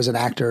young. I was an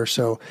actor,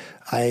 so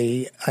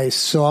I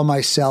saw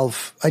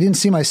myself. I didn't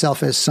see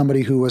myself as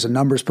somebody who was a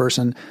numbers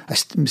person. I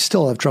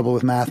still have trouble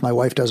with math. My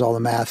wife does all the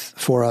math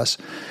for us,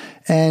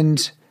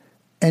 and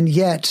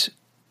yet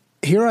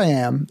here I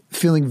am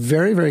feeling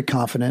very, very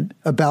confident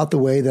about the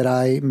way that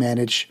I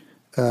manage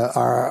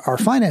our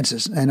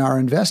finances and our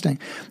investing.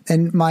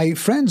 And my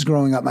friends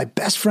growing up, my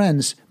best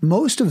friends,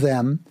 most of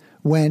them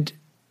went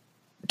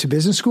to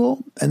business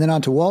school and then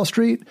on to Wall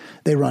Street.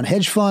 They run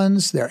hedge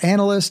funds. They're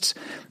analysts.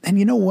 And,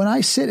 when I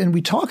sit and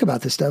we talk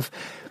about this stuff,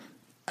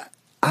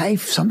 I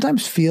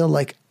sometimes feel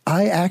like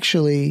I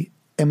actually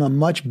am a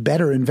much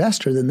better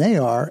investor than they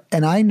are.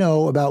 And I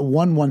know about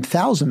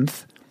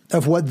 1/1000th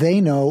of what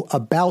they know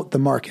about the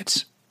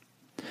markets.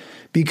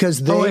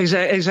 Because they...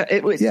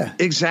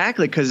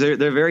 Exactly, because they're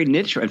very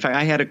niche. In fact,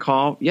 I had a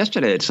call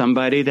yesterday at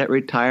somebody that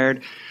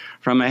retired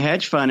from a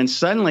hedge fund, and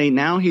suddenly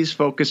now he's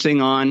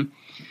focusing on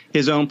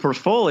his own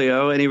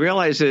portfolio, and he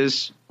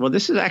realizes, well,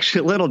 this is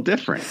actually a little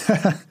different.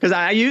 Because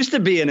I used to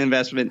be an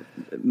investment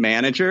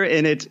manager,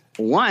 and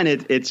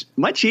it's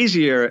much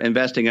easier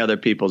investing other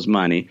people's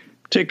money,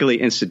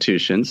 particularly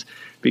institutions,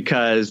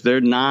 because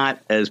they're not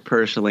as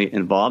personally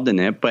involved in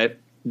it. But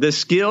the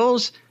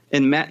skills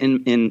in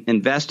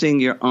investing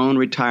your own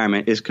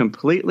retirement is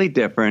completely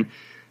different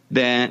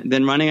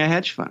than running a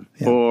hedge fund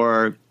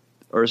or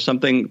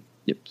something,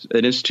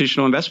 an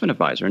institutional investment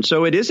advisor. And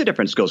so it is a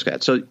different skill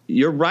set. So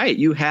you're right.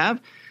 You have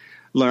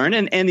learned.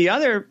 And the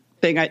other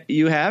thing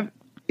you have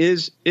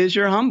is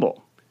you're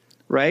humble,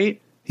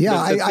 right? Yeah,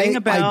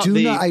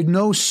 I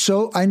know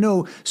so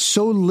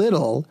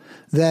little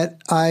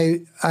that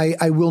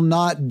I will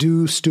not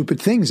do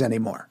stupid things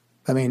anymore.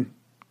 I mean,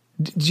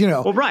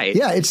 well, right.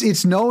 Yeah,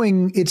 it's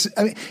knowing it's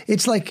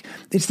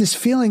this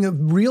feeling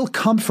of real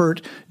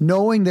comfort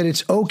knowing that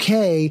it's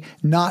okay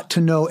not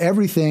to know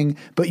everything,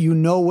 but you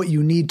know what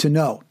you need to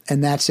know,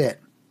 and that's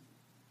it.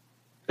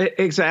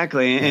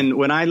 Exactly. And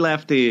when I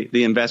left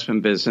the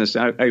investment business,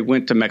 I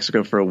went to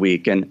Mexico for a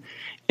week, and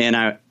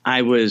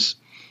I was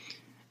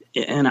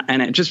on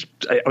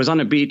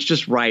the beach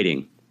just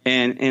writing,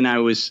 and I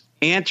was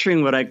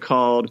answering what I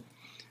called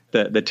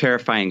the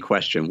terrifying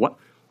question: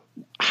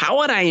 how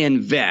would I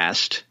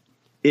invest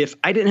if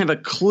I didn't have a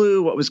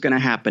clue what was going to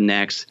happen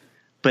next,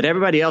 but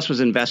everybody else was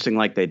investing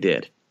like they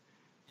did?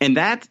 And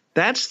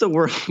that's the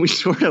world we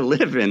sort of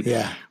live in,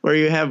 where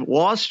you have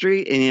Wall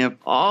Street and you have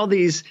all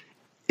these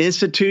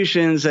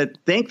institutions that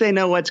think they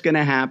know what's going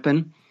to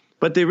happen,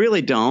 but they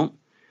really don't.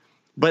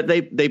 But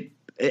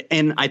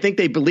and I think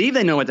they believe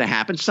they know what to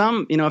happen.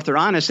 Some, if they're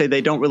honest, say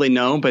they don't really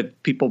know,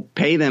 but people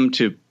pay them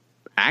to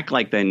act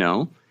like they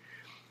know.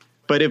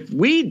 But if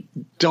we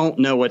don't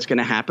know what's going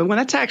to happen, well,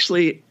 that's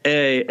actually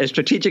a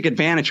strategic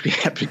advantage we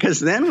have, because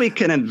then we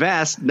can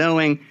invest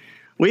knowing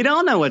we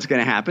don't know what's going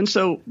to happen.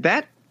 So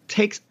that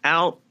takes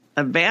out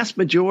a vast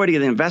majority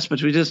of the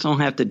investments we just don't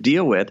have to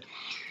deal with.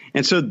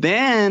 And so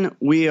then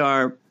we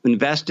are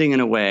investing in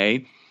a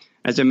way,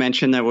 as I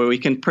mentioned, that where we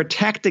can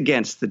protect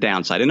against the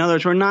downside. In other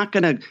words, we're not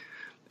going to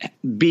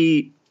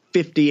be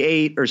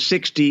 58 or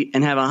 60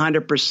 and have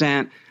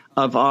 100%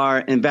 of our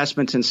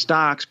investments in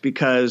stocks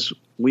because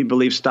we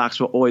believe stocks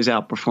will always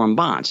outperform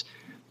bonds,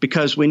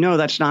 because we know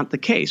that's not the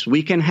case.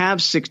 We can have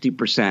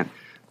 60%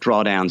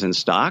 drawdowns in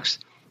stocks.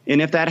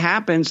 And if that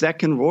happens, that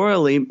can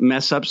royally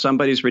mess up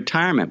somebody's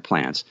retirement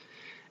plans.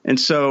 And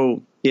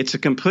so it's a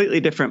completely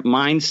different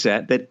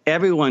mindset that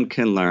everyone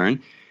can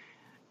learn,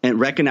 and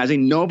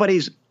recognizing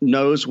nobody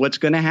knows what's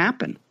going to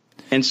happen.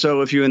 And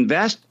so if you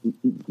invest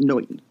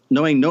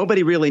knowing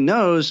nobody really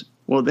knows,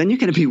 well, then you're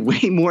going to be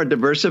way more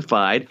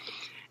diversified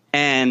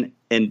and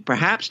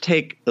perhaps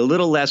take a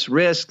little less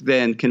risk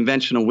than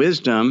conventional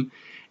wisdom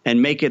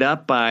and make it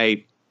up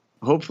by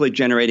hopefully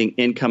generating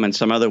income in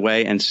some other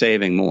way and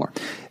saving more.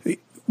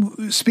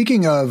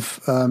 Speaking of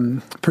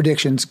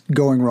predictions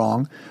going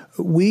wrong,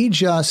 we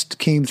just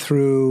came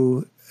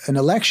through an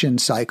election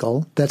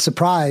cycle that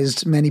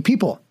surprised many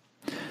people.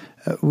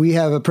 We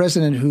have a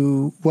president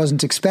who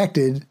wasn't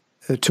expected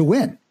to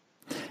win.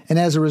 And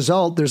as a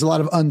result, there's a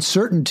lot of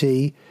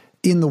uncertainty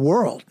in the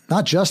world,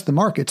 not just the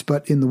markets,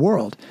 but in the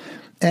world.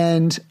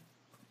 And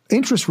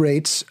interest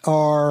rates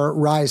are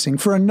rising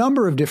for a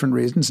number of different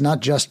reasons, not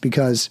just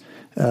because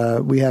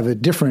we have a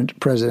different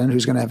president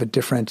who's going to have a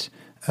different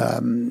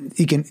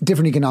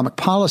economic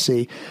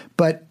policy,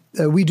 but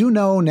we do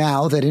know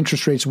now that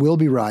interest rates will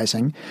be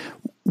rising.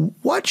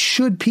 What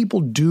should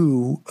people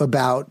do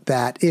about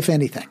that, if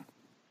anything?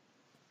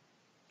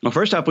 Well,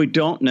 first off, we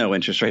don't know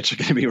interest rates are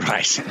going to be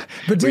rising.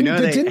 But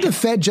didn't the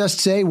Fed just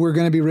say we're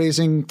going to be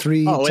raising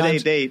three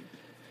times? They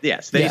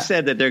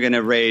said that they're going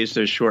to raise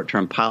their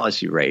short-term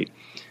policy rate.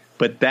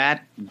 But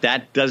that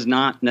does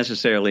not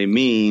necessarily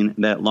mean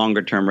that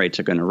longer-term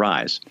rates are going to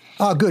rise.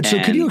 Oh, good. So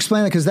could you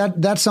explain that? Because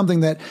that's something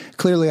that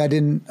clearly I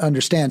didn't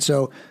understand.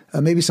 So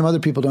maybe some other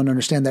people don't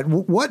understand that.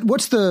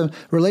 What's the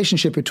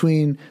relationship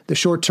between the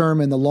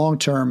short-term and the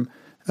long-term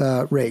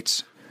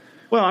rates?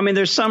 Well, I mean,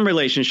 there's some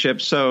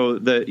relationship. So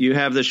you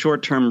have the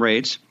short-term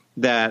rates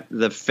that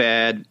the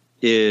Fed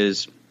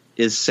is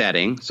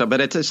setting.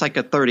 But it's like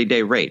a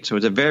 30-day rate. So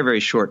it's a very, very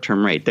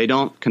short-term rate. They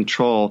don't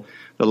control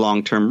the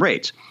long-term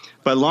rates.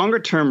 But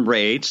longer-term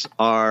rates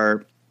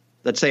are,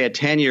 let's say a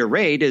 10-year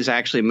rate is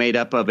actually made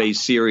up of a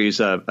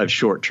series of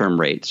short-term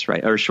rates,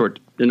 right?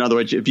 In other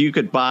words, if you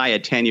could buy a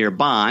 10-year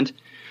bond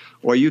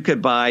or you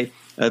could buy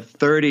a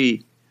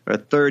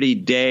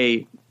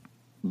 30-day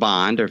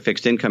bond or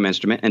fixed income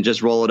instrument and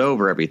just roll it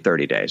over every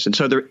 30 days. And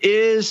so there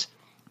is,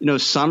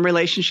 some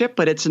relationship,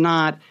 but it's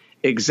not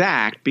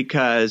exact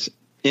because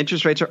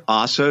interest rates are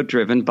also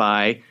driven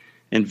by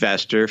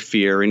investor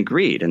fear and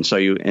greed. And so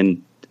you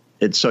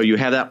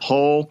have that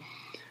whole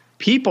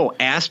people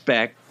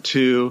aspect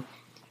to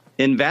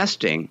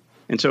investing.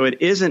 And so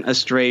it isn't a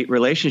straight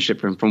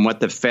relationship from what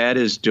the Fed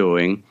is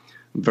doing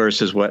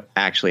versus what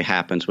actually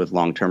happens with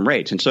long-term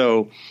rates. And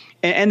so,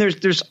 and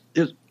there's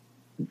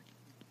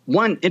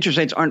one, interest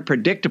rates aren't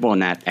predictable in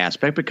that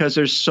aspect because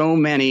there's so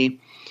many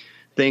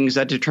things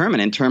that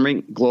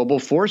determine global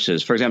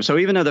forces. For example, so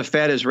even though the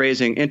Fed is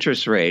raising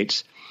interest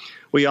rates,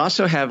 we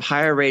also have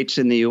higher rates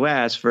in the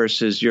U.S.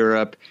 versus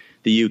Europe,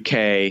 the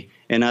U.K.,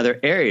 and other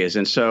areas.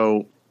 And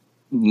so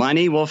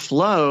money will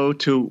flow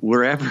to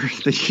wherever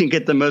you can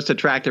get the most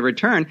attractive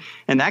return,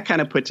 and that kind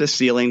of puts a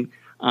ceiling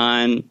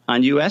on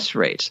U.S.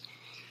 rates.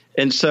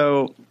 And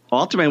so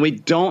ultimately, we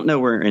don't know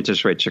where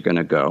interest rates are going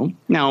to go.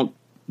 Now,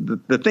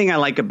 the thing I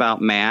like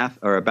about math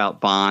or about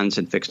bonds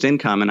and fixed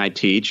income, and I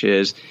teach,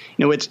 is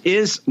it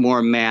is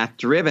more math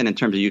driven in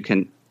terms of you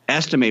can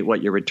estimate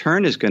what your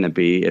return is going to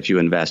be if you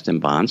invest in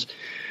bonds.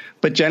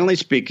 But generally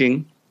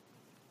speaking,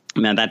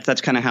 that's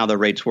kind of how the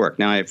rates work.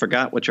 Now, I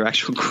forgot what your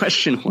actual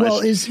question was.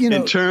 Well,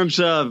 in terms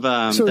of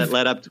that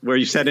led up to where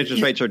you said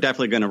interest rates are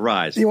definitely going to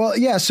rise. Well,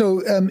 yeah.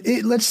 So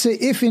let's say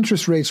if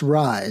interest rates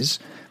rise,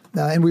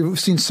 and we've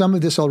seen some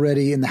of this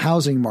already in the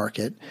housing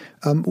market,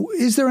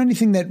 is there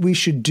anything that we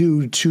should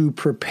do to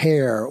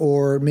prepare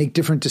or make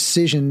different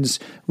decisions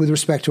with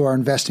respect to our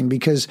investing?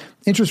 Because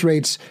interest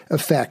rates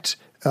affect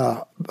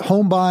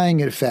home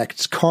buying, it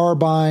affects car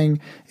buying,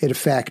 it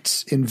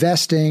affects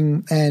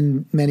investing,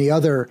 and many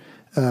other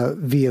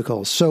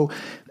vehicles. So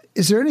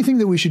is there anything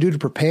that we should do to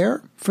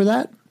prepare for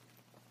that?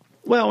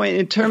 Well,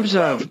 in terms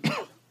of,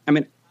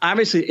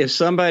 obviously, if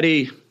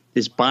somebody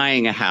is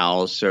buying a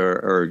house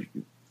or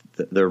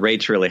the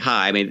rate's really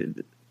high,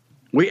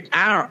 we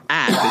are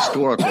at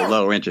historical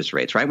low interest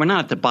rates, right? We're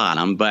not at the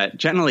bottom, but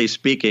generally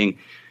speaking,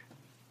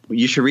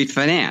 you should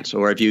refinance.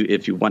 Or if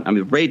you want,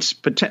 rates,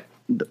 the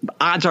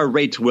odds are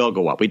rates will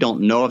go up. We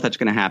don't know if that's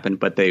going to happen,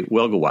 but they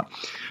will go up.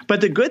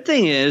 But the good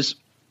thing is,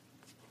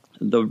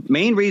 the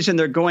main reason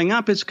they're going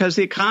up is because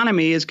the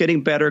economy is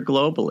getting better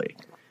globally.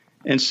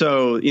 And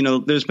so,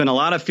 there's been a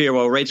lot of fear,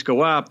 well, rates go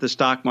up, the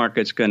stock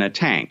market's going to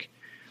tank.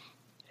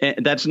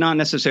 That's not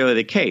necessarily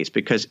the case,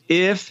 because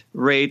if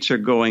rates are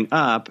going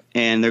up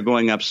and they're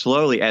going up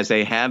slowly as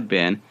they have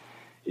been,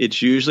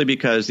 it's usually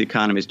because the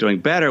economy is doing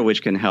better,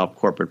 which can help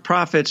corporate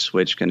profits,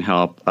 which can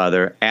help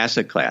other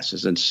asset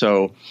classes. And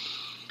so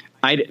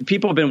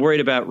people have been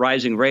worried about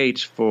rising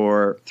rates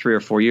for 3 or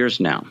 4 years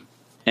now.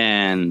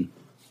 And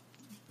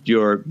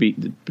your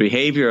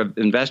behavior of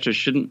investors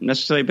shouldn't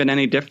necessarily have been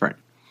any different,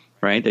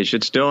 right? They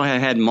should still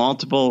have had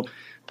multiple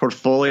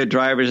portfolio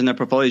drivers in their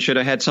portfolio. They should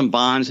have had some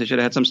bonds. They should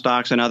have had some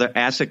stocks and other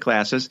asset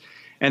classes,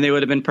 and they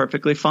would have been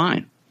perfectly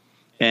fine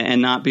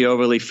and not be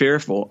overly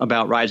fearful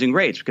about rising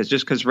rates, because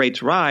just because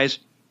rates rise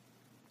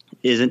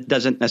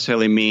doesn't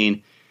necessarily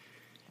mean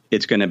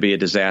it's going to be a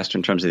disaster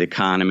in terms of the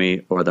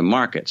economy or the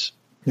markets.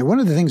 Now, one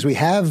of the things we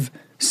have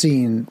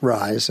seen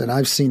rise, and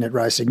I've seen it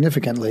rise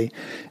significantly,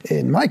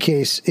 in my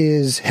case,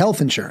 is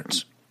health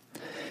insurance.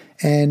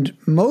 And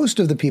many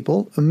of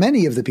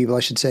the people, I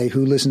should say,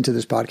 who listen to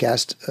this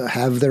podcast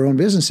have their own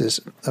businesses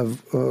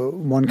of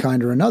one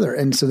kind or another.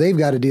 And so they've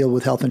got to deal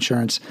with health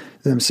insurance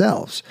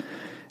themselves.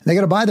 And they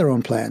got to buy their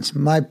own plans.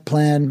 My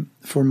plan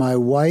for my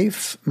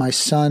wife, my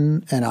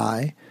son, and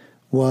I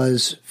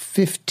was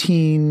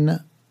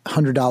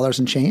 $1,500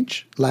 and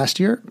change last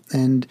year.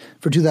 And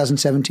for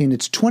 2017,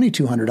 it's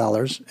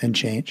 $2,200 and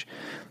change.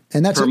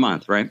 And that's per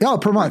month, right? Oh,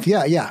 per month.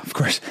 Yeah, of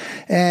course.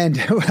 And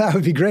that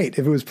would be great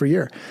if it was per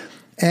year.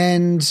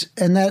 And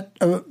that,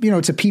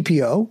 it's a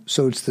PPO,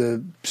 so it's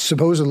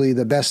supposedly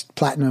the best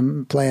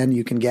platinum plan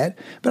you can get.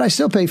 But I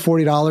still pay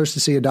 $40 to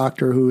see a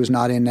doctor who is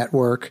not in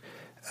network.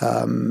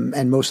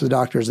 And most of the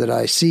doctors that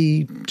I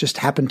see just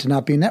happen to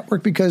not be in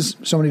network because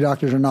so many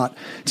doctors are not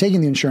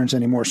taking the insurance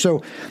anymore.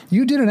 So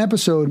you did an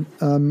episode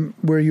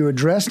where you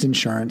addressed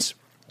insurance.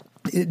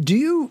 Do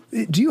you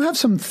have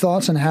some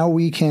thoughts on how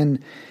we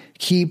can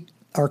keep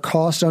our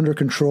costs under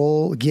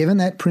control, given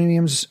that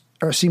premiums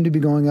seem to be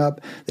going up?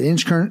 The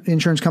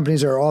insurance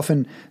companies are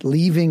often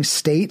leaving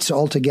states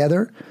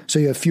altogether, so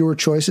you have fewer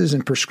choices,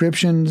 and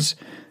prescriptions,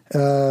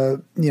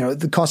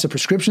 the cost of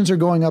prescriptions are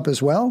going up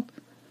as well.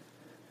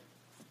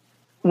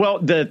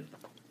 Well,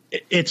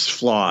 it's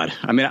flawed.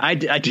 I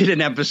did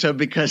an episode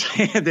because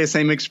I had the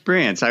same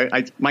experience.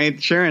 My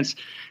insurance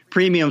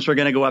premiums were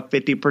going to go up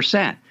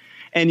 50%.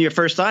 And your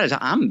first thought is,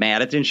 I'm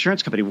mad at the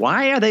insurance company.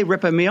 Why are they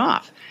ripping me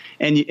off?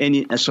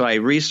 And so I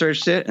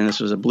researched it, and this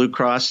was a Blue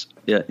Cross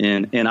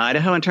in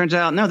Idaho, and turns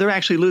out, no, they're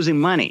actually losing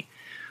money.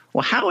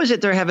 Well, how is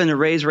it they're having to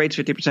raise rates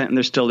 50% and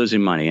they're still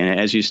losing money? And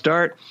as you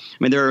start,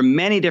 there are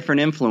many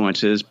different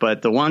influences,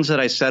 but the ones that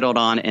I settled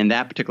on in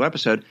that particular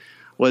episode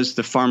was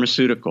the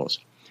pharmaceuticals.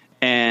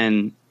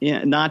 And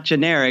not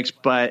generics,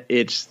 but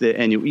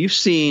and you've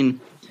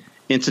seen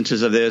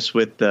instances of this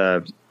with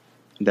the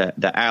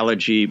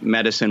allergy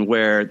medicine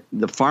where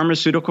the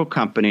pharmaceutical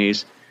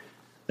companies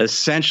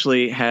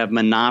essentially have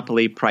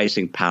monopoly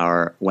pricing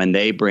power when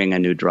they bring a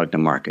new drug to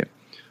market,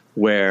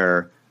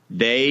 where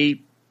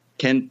they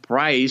can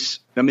price.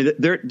 I mean,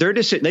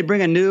 they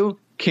bring a new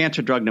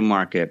cancer drug to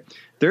market.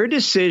 Their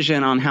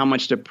decision on how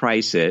much to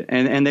price it,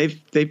 and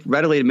they've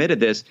readily admitted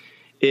this,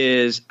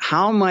 is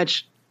how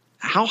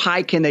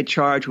high can they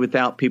charge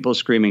without people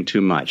screaming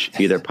too much,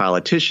 either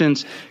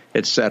politicians,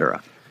 et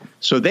cetera.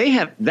 So they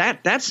have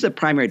that's the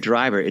primary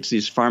driver. It's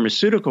these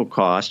pharmaceutical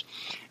costs,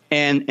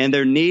 and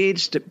there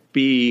needs to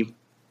be,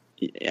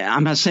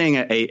 I'm not saying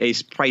a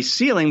price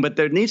ceiling, but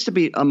there needs to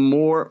be a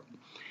more,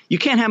 you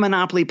can't have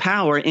monopoly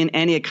power in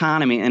any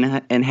economy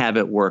and have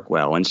it work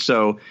well. And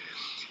so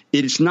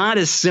it's not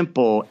as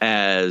simple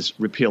as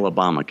repeal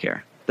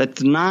Obamacare.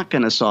 That's not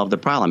going to solve the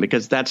problem,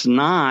 because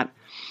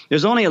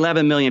there's only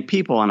 11 million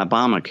people on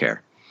Obamacare,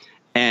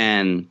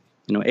 and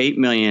 8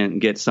 million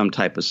get some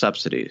type of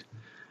subsidy.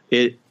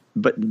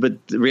 But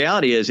the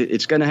reality is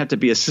it's going to have to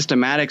be a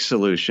systematic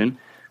solution,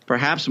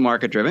 perhaps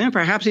market-driven, and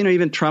perhaps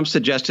even Trump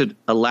suggested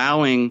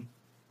allowing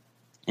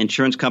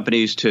insurance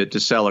companies to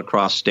sell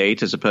across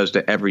states as opposed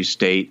to every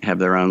state have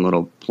their own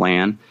little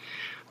plan.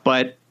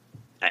 But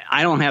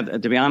I don't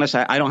have, to be honest,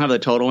 I don't have the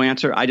total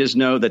answer. I just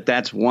know that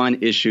that's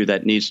one issue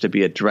that needs to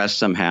be addressed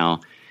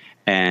somehow,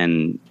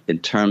 and in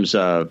terms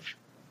of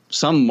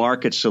some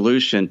market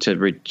solution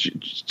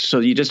so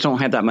you just don't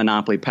have that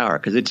monopoly power,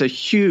 because it's a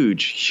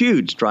huge,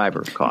 huge driver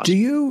of cost. Do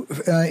you,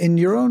 in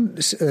your own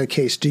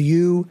case, do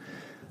you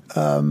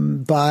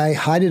buy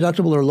high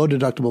deductible or low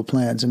deductible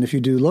plans? And if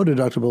you do low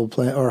deductible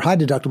plan or high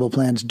deductible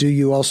plans, do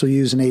you also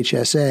use an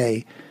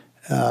HSA,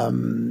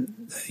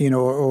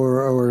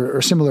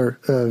 or similar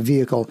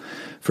vehicle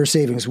for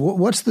savings?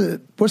 What's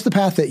the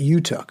path that you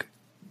took?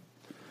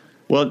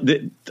 Well,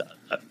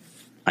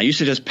 I used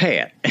to just pay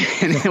it.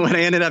 And what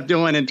I ended up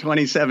doing in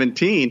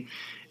 2017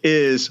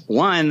 is,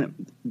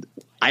 one,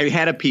 I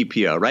had a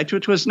PPO, right,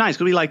 which was nice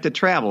because we like to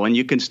travel. And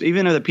you can,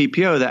 even though the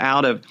PPO, the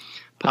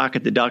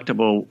out-of-pocket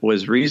deductible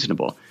was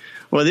reasonable.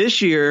 Well,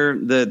 this year,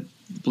 the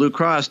Blue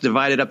Cross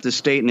divided up the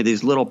state into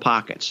these little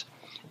pockets,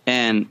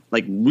 and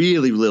like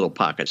really little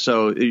pockets.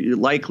 So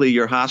likely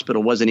your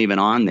hospital wasn't even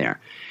on there.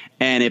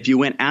 And if you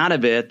went out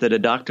of it, the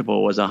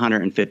deductible was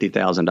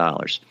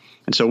 $150,000.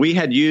 And so we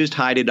had used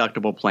high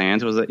deductible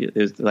plans. It was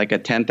like a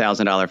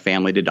 $10,000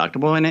 family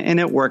deductible, and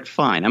it worked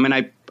fine. I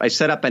mean, I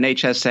set up an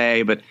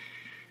HSA, but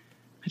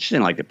I just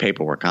didn't like the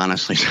paperwork,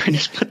 honestly. So I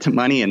just put the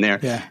money in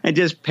there and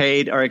just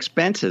paid our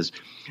expenses.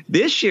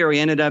 This year, we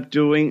ended up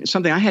doing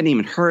something I hadn't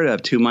even heard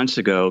of 2 months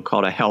ago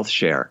called a health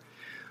share,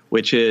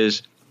 which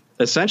is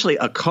essentially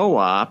a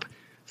co-op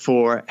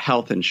for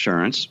health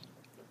insurance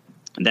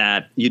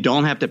that you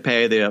don't have to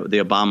pay the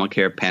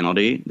Obamacare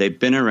penalty. They've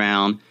been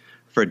around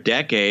for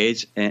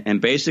decades,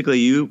 and basically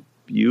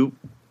you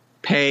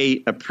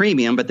pay a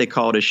premium, but they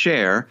call it a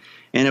share,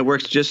 and it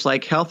works just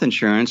like health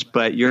insurance,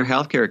 but your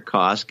healthcare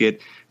costs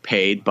get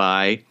paid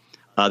by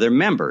other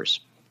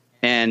members.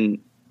 And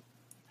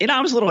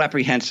I was a little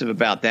apprehensive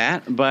about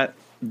that, but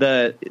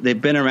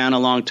they've been around a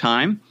long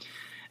time,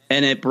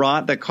 and it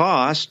brought the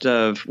cost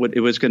of what it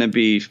was going to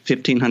be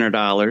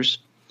 $1,500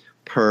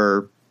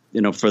 per,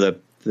 for the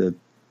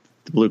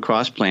Blue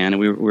Cross plan, and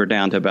we're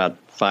down to about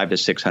 $500 to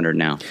 $600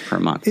 now per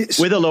month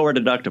with a lower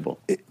deductible,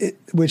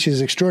 which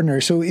is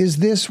extraordinary. So, is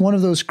this one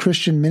of those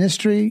Christian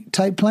ministry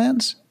type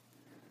plans?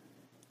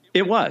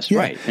 It was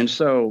right, and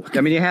so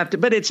I mean, you have to,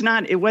 but it's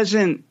not. It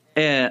wasn't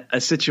a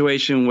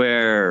situation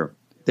where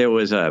there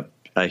was a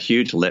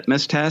huge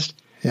litmus test.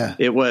 Yeah,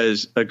 it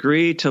was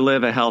agree to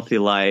live a healthy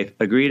life,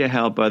 agree to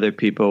help other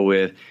people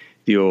with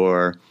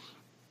their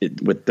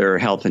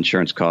health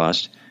insurance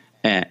costs,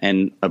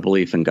 and a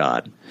belief in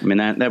God. I mean,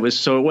 that was,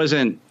 so it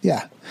wasn't.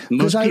 Yeah.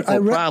 Most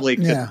people probably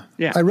could.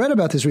 Yeah. I read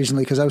about this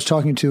recently because I was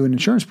talking to an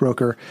insurance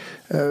broker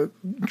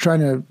trying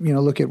to,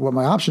 look at what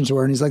my options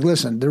were. And he's like,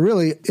 listen, there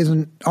really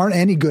aren't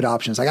any good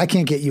options. Like, I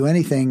can't get you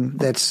anything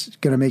that's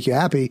going to make you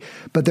happy,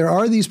 but there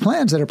are these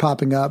plans that are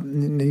popping up.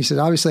 And he said,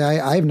 obviously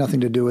I have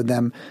nothing to do with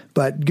them,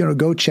 but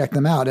go check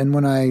them out. And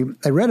when I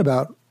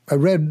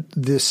read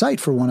the site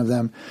for one of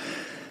them,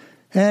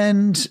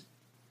 and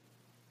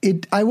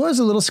I was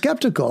a little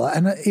skeptical,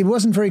 and it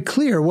wasn't very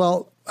clear.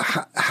 Well,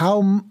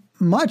 how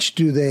much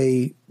do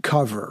they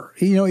cover?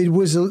 It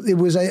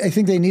was. I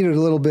think they needed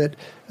a little bit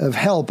of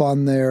help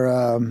on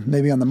their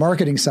maybe on the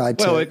marketing side.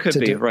 Well, it could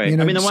be right.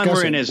 I mean, the one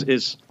we're in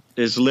is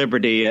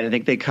Liberty. I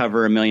think they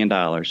cover $1 million,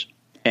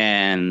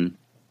 and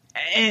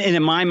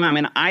in my mind,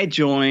 I mean, I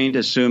joined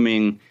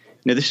assuming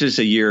this is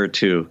a year or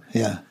two,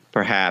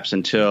 perhaps,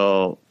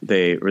 until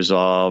they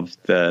resolve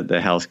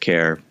the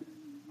healthcare.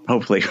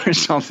 Hopefully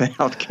resolve the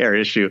healthcare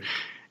issue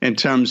in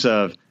terms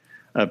of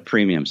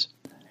premiums.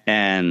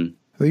 And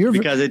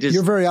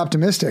you're very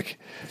optimistic.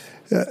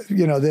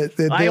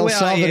 they'll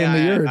solve it in a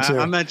year or two.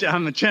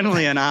 I'm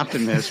generally an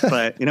optimist,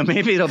 but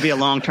maybe it'll be a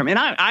long term. And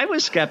I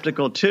was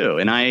skeptical too,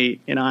 and I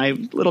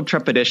little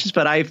trepidatious.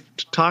 But I've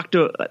talked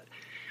to.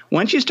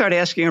 Once you start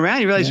asking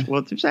around, you realize,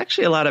 well, there's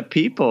actually a lot of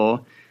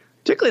people,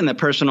 particularly in the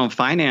personal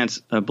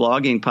finance,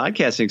 blogging,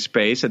 podcasting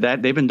space,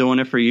 that they've been doing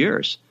it for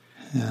years.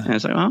 Yeah. And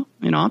it's like,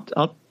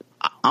 well,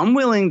 I'm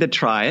willing to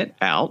try it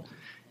out,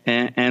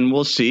 and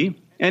we'll see.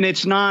 And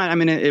it's not. I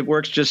mean, it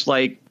works just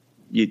like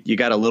you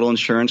got a little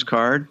insurance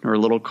card or a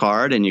little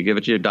card, and you give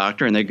it to your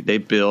doctor, and they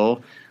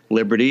bill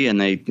Liberty, and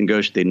they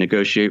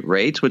negotiate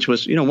rates, which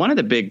was one of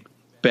the big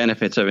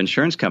benefits of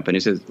insurance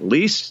companies. Is at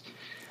least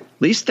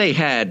they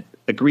had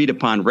agreed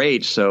upon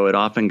rates, so it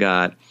often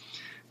got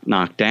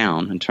knocked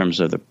down in terms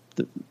of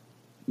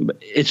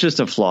it's just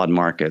a flawed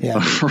market. Yeah,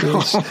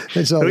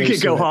 we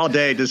could go all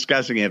day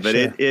discussing it, but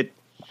sure.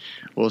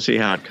 We'll see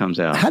how it comes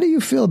out. How do you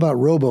feel about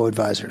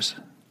robo-advisors?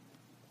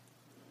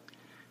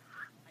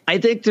 I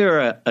think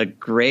they're a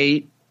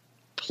great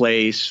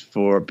place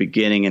for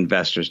beginning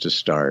investors to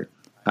start.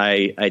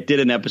 I did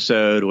an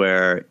episode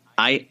where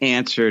I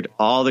answered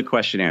all the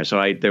questionnaires.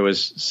 So there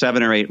was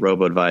 7 or 8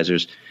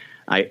 robo-advisors.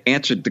 I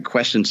answered the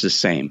questions the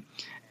same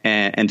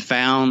and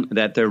found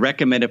that their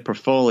recommended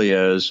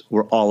portfolios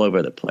were all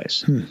over the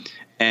place.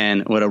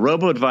 And what a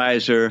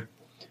robo-advisor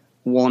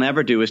won't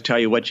ever do is tell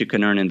you what you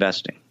can earn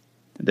investing.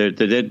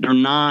 They're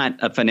not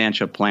a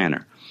financial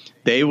planner.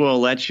 They will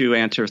let you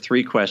answer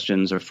 3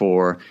 questions or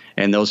 4,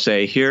 and they'll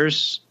say,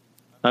 here's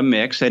a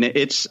mix. And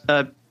it's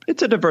a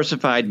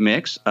diversified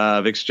mix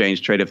of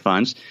exchange-traded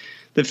funds.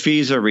 The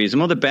fees are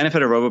reasonable. The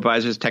benefit of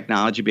robo-advisors is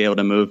technology, be able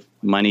to move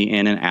money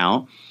in and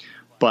out.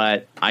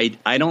 But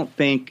I don't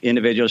think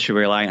individuals should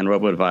rely on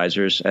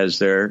robo-advisors as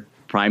their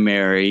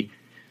primary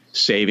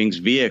savings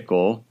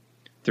vehicle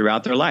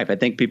throughout their life. I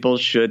think people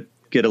should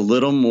get a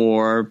little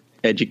more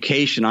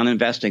education on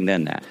investing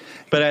than that.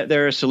 But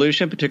they're a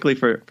solution, particularly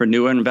for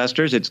newer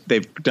investors.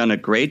 They've done a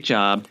great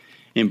job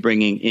in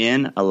bringing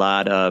in a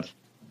lot of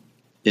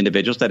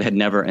individuals that had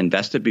never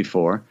invested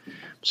before.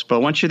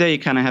 But once you're there, you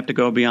kind of have to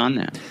go beyond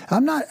that.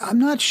 I'm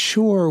not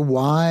sure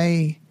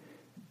why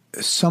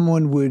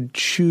someone would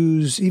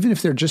choose, even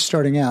if they're just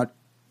starting out,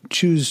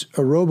 choose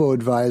a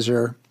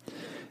robo-advisor,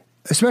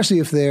 especially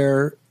if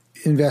they're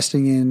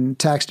investing in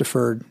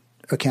tax-deferred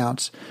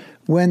accounts,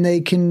 when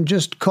they can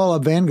just call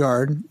up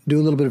Vanguard, do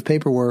a little bit of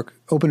paperwork,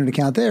 open an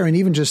account there, and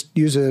even just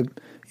use a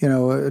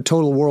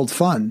total world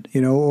fund,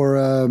 or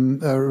a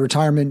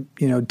retirement,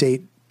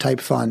 date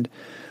type fund.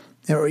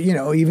 Or,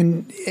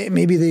 even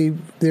maybe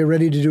they're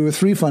ready to do a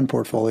 3-fund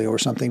portfolio or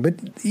something. But,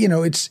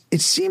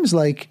 it seems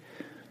like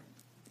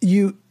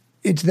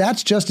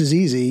that's just as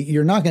easy.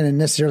 You're not going to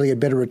necessarily get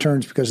better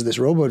returns because of this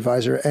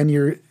robo-advisor, and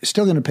you're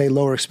still going to pay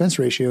lower expense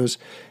ratios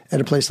at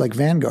a place like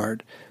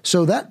Vanguard.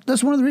 So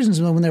that's one of the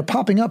reasons when they're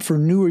popping up for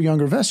newer,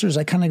 younger investors,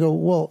 I kind of go,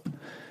 well,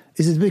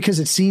 is it because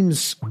it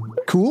seems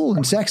cool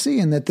and sexy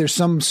and that there's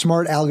some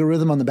smart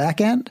algorithm on the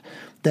back end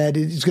that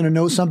is going to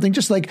know something,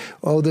 just like,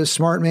 the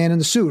smart man in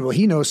the suit. Well,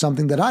 he knows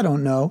something that I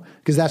don't know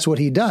because that's what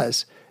he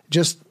does.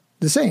 Just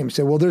the same.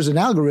 So, well, there's an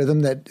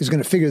algorithm that is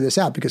going to figure this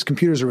out because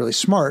computers are really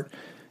smart.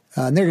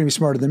 And they're going to be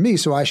smarter than me,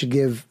 so I should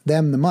give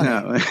them the money.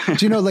 No.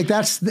 Do you know, like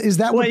is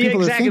that what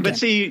people are thinking? But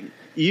see,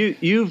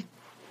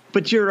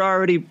 you're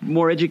already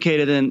more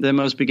educated than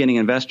most beginning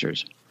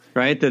investors,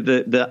 right?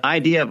 The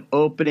idea of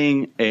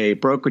opening a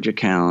brokerage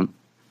account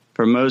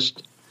for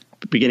most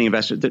beginning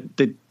investors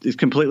that is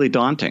completely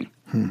daunting.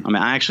 I mean,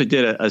 I actually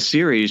did a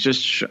series.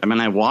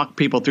 I walked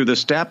people through the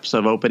steps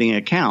of opening an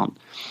account,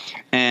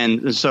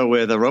 and so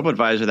with a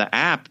robo-advisor, the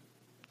app,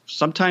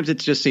 sometimes it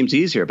just seems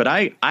easier. But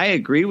I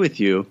agree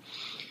with you.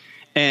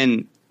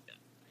 And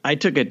I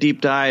took a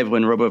deep dive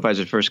when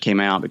robo-advisors first came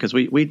out because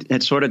we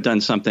had sort of done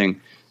something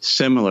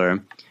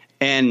similar.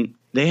 And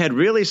they had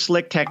really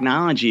slick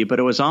technology, but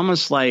it was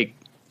almost like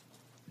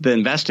the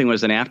investing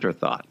was an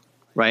afterthought,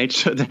 right?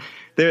 So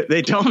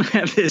they don't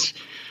have this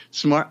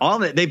smart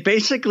 – they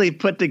basically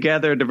put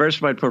together a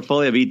diversified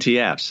portfolio of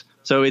ETFs.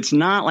 So it's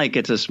not like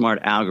it's a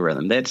smart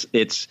algorithm.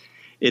 It's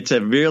a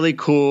really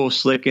cool,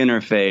 slick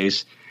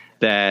interface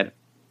that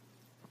 –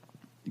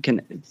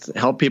 can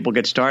help people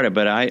get started.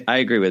 But I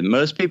agree with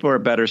most people are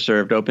better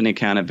served opening an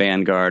account at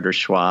Vanguard or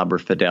Schwab or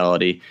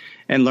Fidelity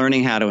and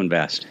learning how to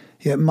invest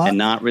and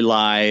not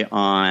rely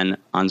on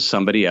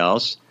somebody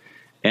else.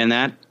 And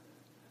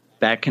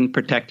that can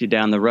protect you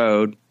down the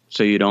road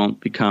so you don't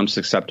become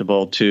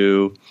susceptible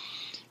to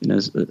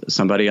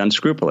somebody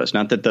unscrupulous.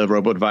 Not that the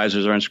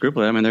robo-advisors are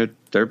unscrupulous. I mean,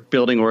 they're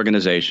building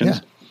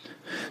organizations,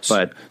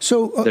 but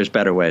there's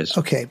better ways.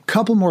 Okay,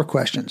 couple more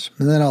questions,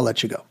 and then I'll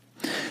let you go.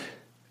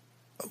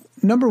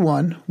 Number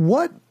one,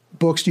 what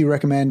books do you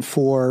recommend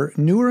for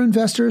newer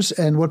investors,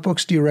 and what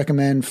books do you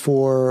recommend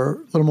for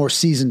a little more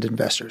seasoned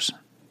investors?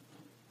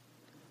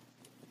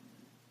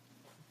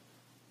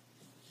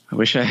 I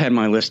wish I had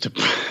my list of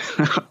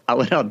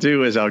what I'll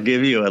do is I'll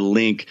give you a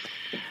link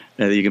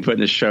that you can put in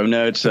the show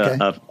notes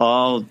of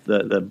all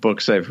the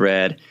books I've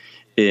read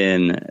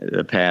in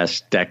the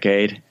past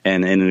decade,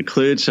 and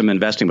include some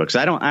investing books.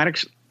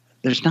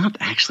 there's not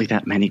actually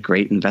that many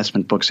great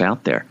investment books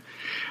out there.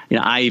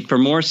 For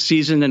more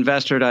seasoned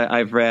investor,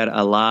 I've read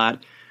a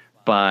lot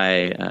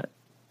by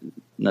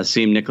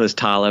Nassim Nicholas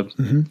Taleb.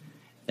 Mm-hmm.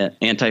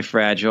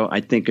 Anti-Fragile,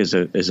 I think, is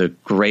a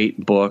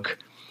great book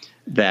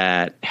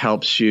that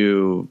helps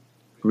you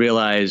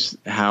realize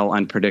how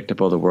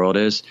unpredictable the world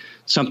is.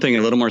 Something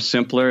a little more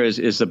simpler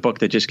is the book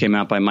that just came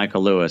out by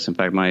Michael Lewis. In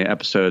fact, my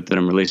episode that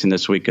I'm releasing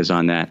this week is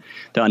on that,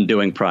 The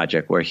Undoing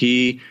Project, where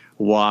he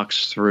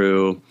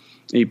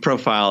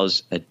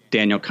profiles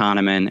Daniel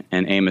Kahneman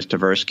and Amos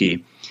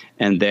Tversky,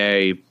 and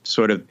they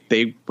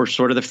were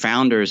sort of the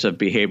founders of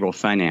behavioral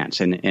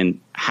finance, and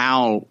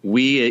how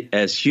we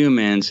as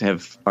humans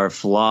are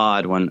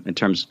flawed when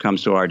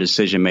comes to our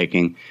decision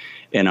making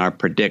and our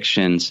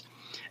predictions.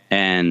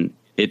 And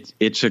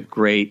it's a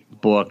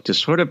great book to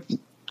sort of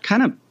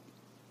kind of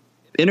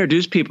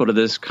introduce people to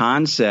this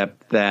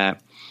concept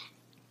that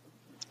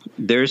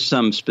there's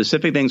some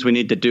specific things we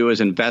need to do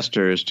as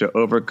investors to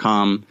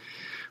overcome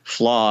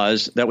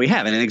flaws that we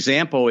have. And an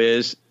example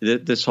is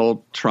this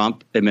whole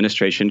Trump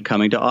administration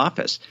coming to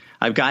office.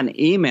 I've gotten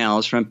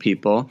emails from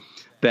people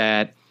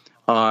that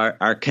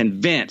are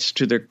convinced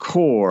to their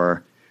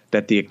core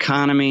that the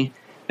economy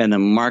and the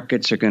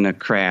markets are going to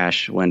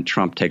crash when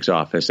Trump takes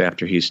office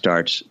after he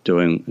starts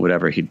doing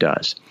whatever he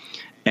does.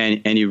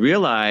 And you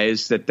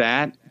realize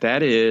that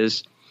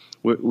is,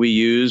 we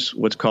use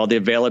what's called the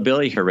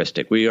availability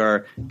heuristic. We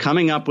are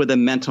coming up with a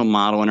mental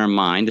model in our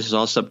mind. This is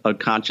all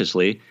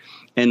subconsciously.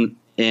 And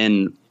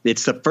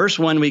it's the first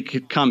one we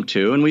could come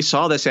to. And we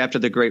saw this after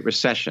the Great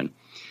Recession.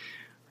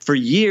 For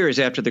years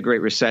after the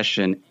Great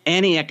Recession,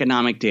 any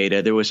economic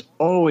data, there was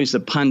always the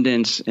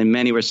pundits, and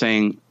many were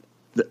saying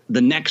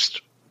the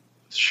next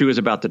shoe is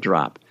about to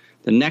drop.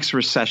 The next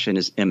recession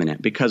is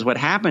imminent, because what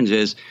happens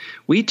is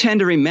we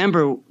tend to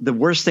remember the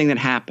worst thing that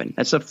happened.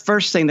 That's the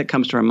first thing that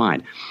comes to our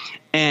mind.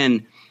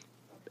 And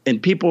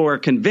people are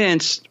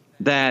convinced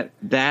that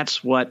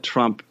that's what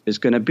Trump is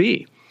going to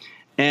be.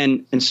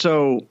 And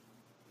so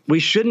we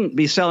shouldn't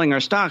be selling our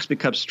stocks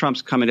because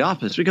Trump's coming to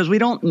office, because we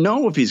don't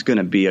know if he's going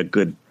to be a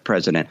good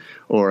president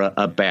or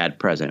a bad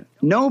president.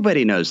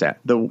 Nobody knows that.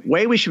 The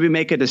way we should be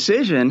making a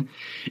decision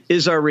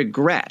is our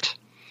regret.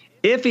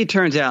 If he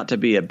turns out to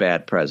be a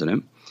bad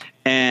president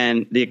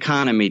and the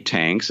economy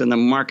tanks and the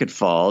market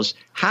falls,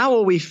 how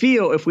will we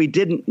feel if we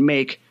didn't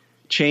make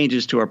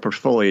changes to our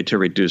portfolio to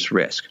reduce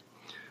risk?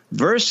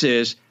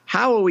 Versus,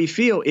 how will we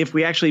feel if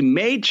we actually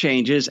made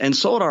changes and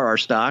sold our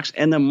stocks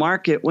and the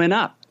market went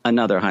up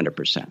another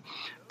 100%?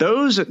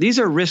 These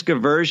are risk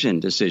aversion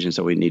decisions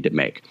that we need to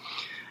make.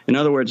 In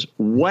other words,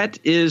 what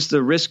is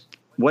the risk?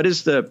 What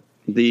is the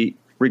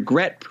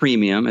regret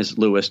premium, as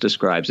Lewis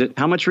describes it?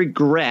 How much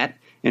regret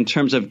in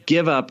terms of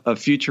give up of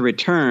future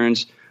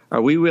returns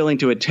are we willing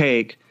to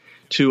take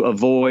to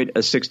avoid a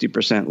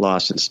 60%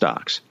 loss in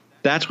stocks?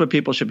 That's what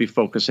people should be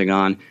focusing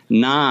on,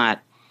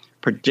 not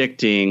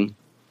predicting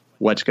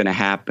what's going to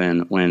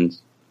happen when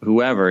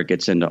whoever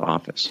gets into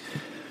office.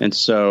 And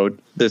so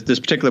this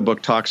particular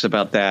book talks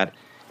about that.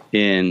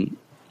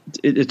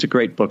 It's a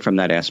great book from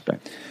that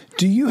aspect.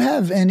 Do you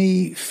have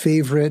any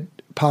favorite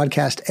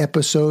podcast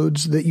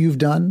episodes that you've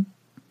done?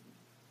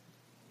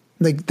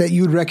 Like that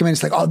you would recommend?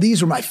 It's like, oh,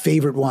 these were my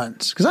favorite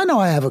ones. Because I know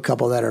I have a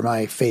couple that are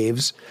my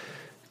faves.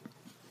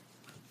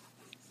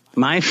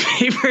 My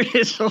favorite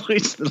is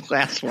always the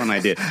last one I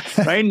did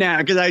right now,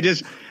 because I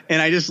just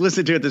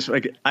listened to it this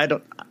week. I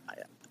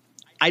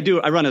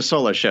run a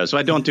solo show, so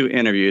I don't do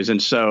interviews.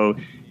 And so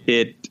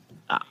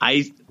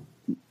I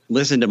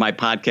listen to my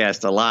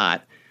podcast a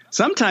lot.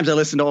 Sometimes I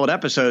listen to old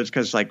episodes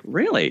because, like,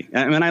 really?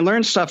 I mean, I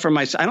learned stuff from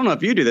myself. I don't know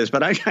if you do this,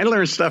 but I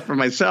learned stuff from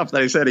myself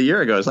that I said a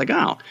year ago. It's like,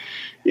 oh,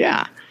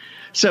 yeah.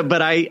 So, but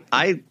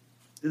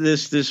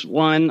this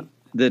one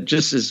that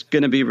just is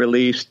going to be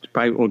released,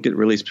 probably will get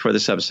released before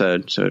this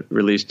episode, so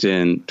released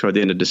toward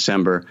the end of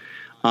December,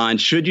 on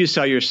should you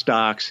sell your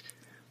stocks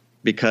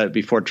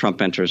before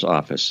Trump enters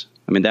office.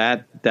 I mean,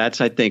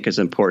 that's I think is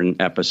an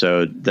important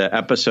episode. The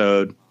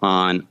episode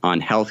on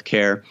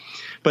healthcare.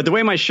 But the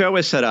way my show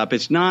is set up,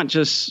 it's not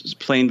just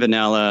plain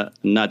vanilla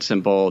nuts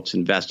and bolts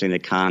investing in the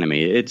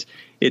economy.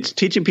 It's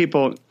teaching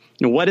people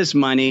what is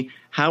money,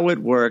 how it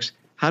works,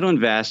 how to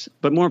invest,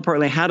 but more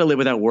importantly, how to live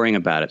without worrying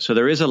about it. So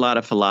there is a lot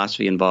of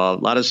philosophy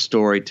involved, a lot of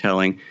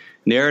storytelling,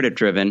 narrative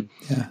driven,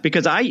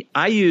 because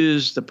I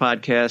use the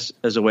podcast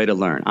as a way to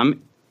learn.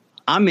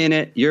 I'm in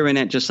it, you're in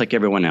it, just like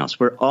everyone else.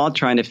 We're all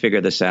trying to figure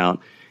this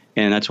out.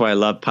 And that's why I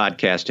love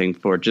podcasting,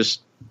 for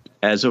just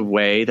as a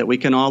way that we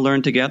can all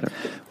learn together.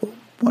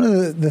 One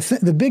of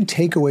the big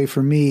takeaway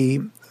for me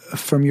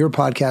from your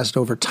podcast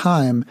over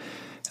time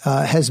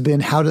has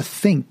been how to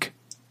think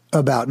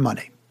about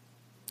money.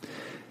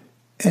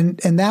 And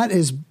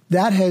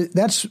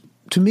that's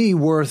to me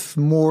worth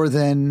more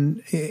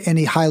than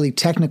any highly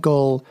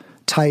technical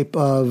type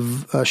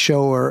of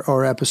show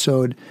or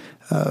episode,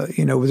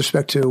 with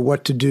respect to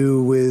what to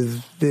do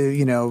with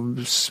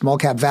the, small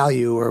cap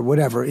value or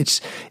whatever.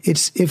 It's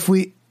if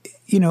we,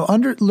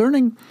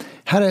 learning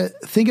how to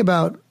think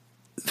about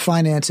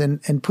finance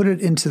and put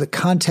it into the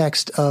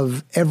context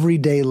of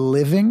everyday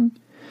living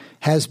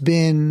has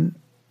been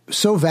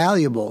so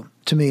valuable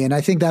to me. And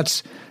I think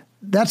that's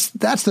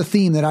the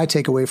theme that I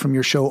take away from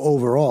your show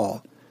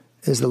overall,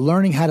 is the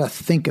learning how to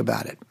think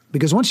about it.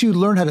 Because once you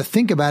learn how to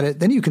think about it,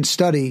 then you can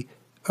study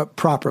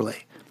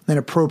properly and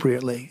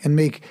appropriately and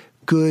make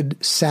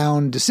good,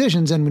 sound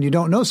decisions. And when you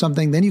don't know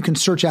something, then you can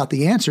search out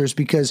the answers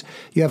because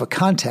you have a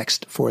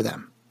context for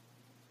them.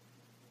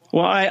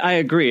 Well, I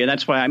agree, and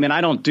that's why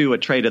I don't do a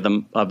trade of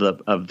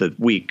the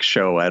week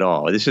show at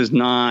all. This is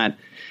not.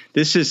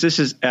 This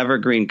is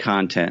evergreen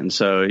content, and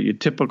so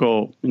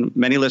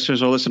many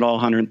listeners will listen to all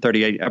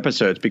 138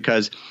 episodes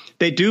because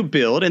they do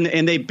build,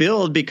 and they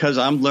build because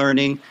I'm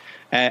learning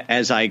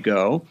as I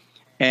go,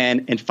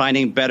 and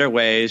finding better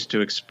ways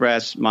to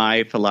express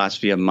my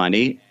philosophy of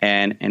money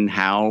and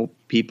how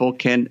people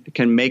can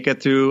make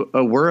it through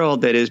a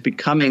world that is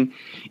becoming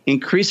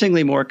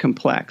increasingly more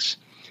complex,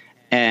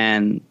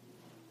 and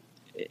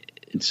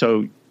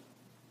so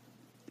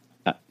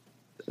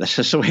that's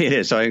just the way it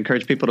is. So I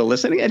encourage people to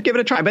listen and give it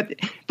a try. But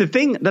the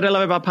thing that I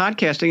love about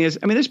podcasting is,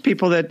 there's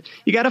people that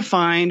you got to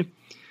find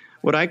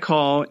what I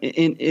call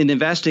in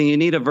investing, you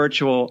need a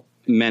virtual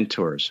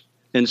mentors.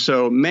 And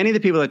so many of the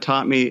people that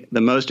taught me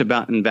the most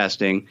about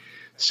investing,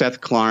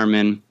 Seth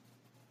Klarman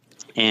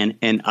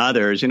and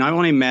others, I've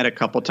only met a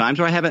couple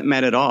times or I haven't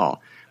met at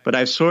all, but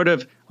I've sort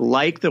of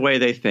liked the way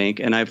they think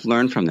and I've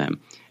learned from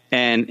them.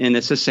 And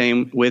it's the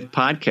same with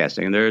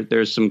podcasting.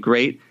 There's some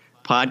great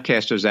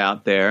podcasters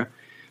out there.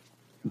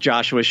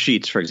 Joshua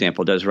Sheets, for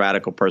example, does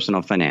Radical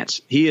Personal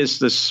Finance. He is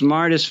the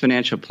smartest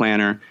financial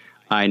planner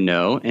I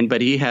know, but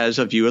he has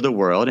a view of the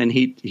world, and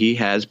he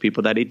has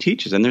people that he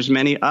teaches. And there's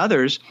many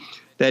others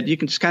that you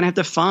can just kind of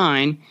have to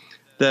find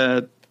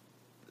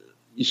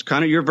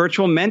your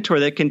virtual mentor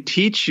that can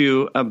teach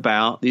you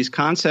about these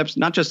concepts,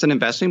 not just in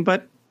investing,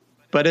 but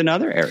in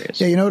other areas.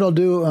 Yeah, you know what I'll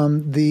do?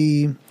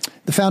 The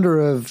founder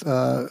of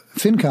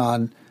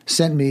FinCon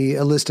sent me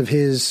a list of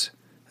his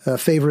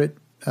favorite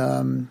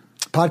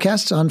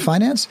podcasts on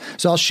finance.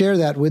 So I'll share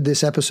that with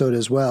this episode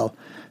as well.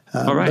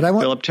 All right,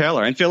 Philip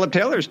Taylor. And Philip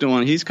Taylor's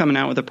he's coming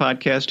out with a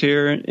podcast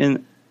here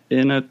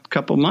in a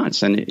couple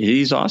months, and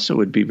he's also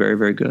would be very,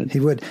 very good. He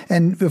would.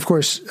 And of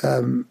course,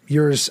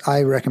 yours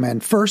I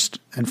recommend first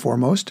and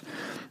foremost.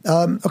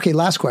 Okay,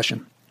 last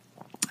question.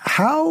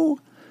 How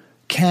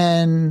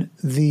can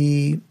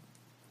the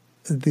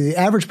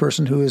average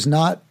person who is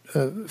not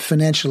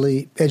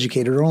financially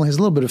educated or only has a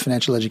little bit of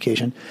financial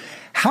education,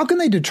 how can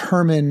they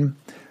determine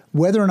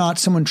whether or not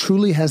someone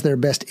truly has their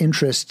best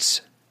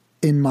interests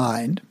in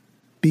mind?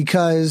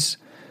 Because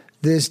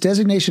this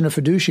designation of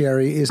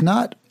fiduciary is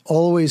not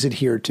always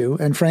adhered to.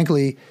 And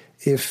frankly,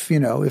 if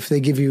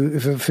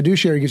a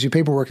fiduciary gives you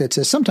paperwork that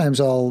says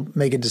sometimes I'll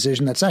make a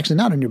decision that's actually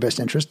not in your best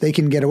interest, they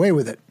can get away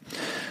with it.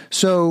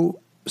 So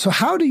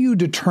how do you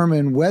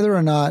determine whether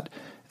or not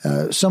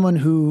someone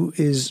who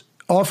is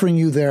offering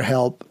you their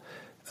help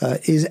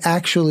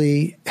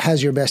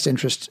has your best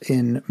interests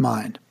in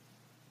mind?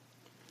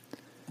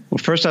 Well,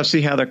 first I'll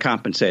see how they're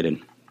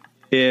compensated.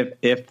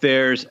 If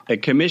there's a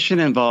commission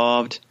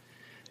involved,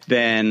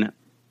 then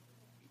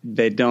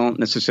they don't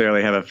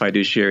necessarily have a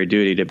fiduciary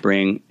duty to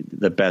bring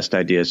the best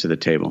ideas to the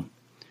table.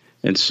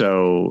 And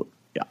so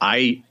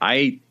I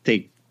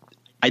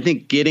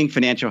think getting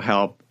financial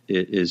help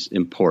is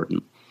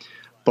important.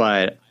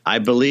 But I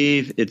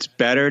believe it's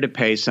better to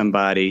pay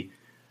somebody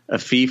a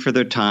fee for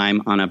their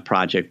time on a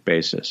project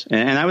basis.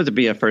 And that would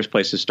be a first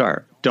place to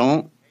start.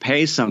 Don't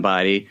pay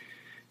somebody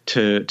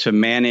to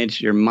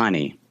manage your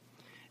money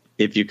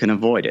if you can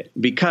avoid it.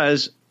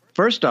 Because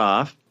first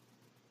off,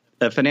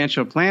 a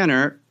financial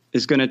planner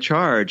is going to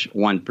charge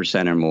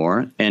 1% or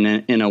more. And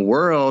in a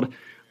world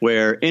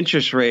where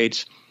interest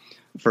rates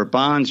for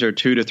bonds are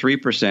 2 to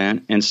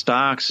 3% and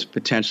stocks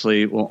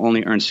potentially will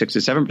only earn 6 to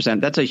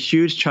 7%, that's a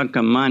huge chunk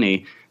of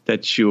money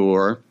that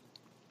you're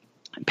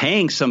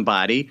paying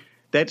somebody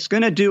that's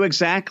going to do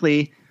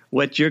exactly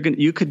what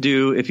you could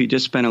do if you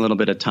just spent a little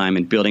bit of time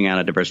in building out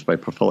a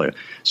diversified portfolio.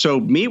 So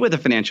meet with a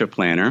financial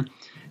planner,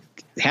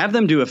 have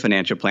them do a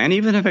financial plan,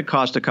 even if it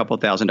costs a couple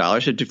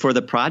 $1,000s for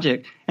the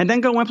project, and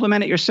then go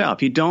implement it yourself.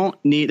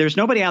 There's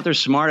nobody out there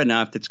smart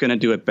enough that's going to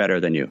do it better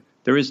than you.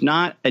 There is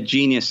not a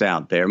genius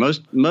out there.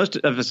 Most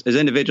of us as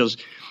individuals,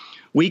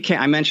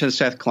 I mentioned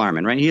Seth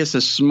Klarman, right? He is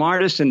the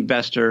smartest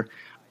investor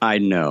I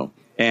know,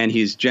 and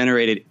he's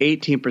generated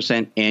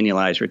 18%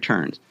 annualized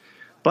returns.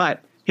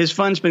 But his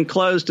fund's been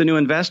closed to new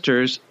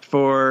investors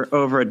for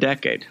over a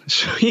decade.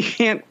 So you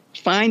can't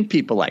find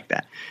people like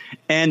that.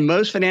 And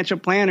most financial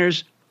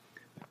planners,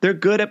 they're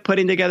good at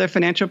putting together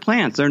financial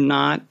plans. They're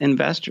not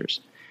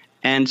investors.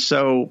 And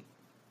so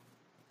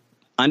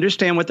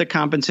understand what the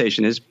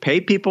compensation is.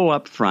 Pay people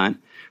up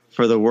front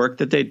for the work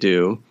that they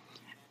do,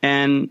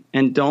 and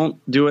don't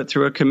do it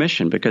through a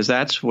commission, because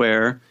that's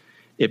where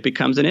it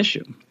becomes an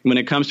issue. When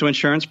it comes to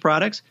insurance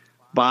products,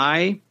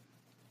 buy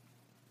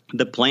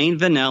the plain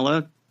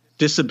vanilla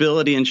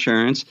disability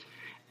insurance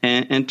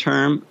and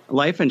term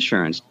life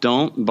insurance.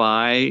 Don't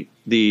buy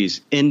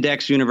these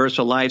index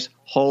universal lives,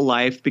 whole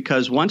life,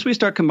 because once we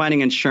start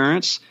combining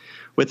insurance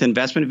with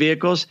investment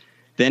vehicles,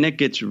 then it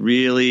gets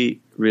really,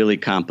 really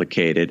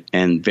complicated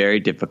and very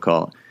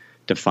difficult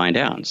to find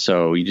out.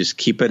 So you just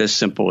keep it as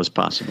simple as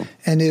possible.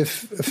 And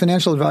if a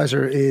financial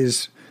advisor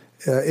is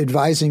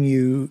advising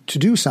you to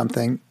do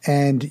something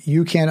and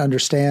you can't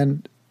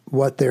understand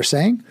what they're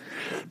saying,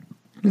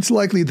 it's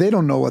likely they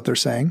don't know what they're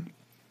saying.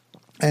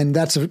 And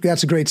that's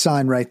a great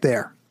sign right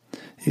there.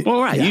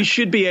 Well, right. Yeah. You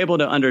should be able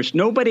to understand.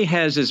 Nobody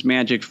has this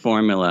magic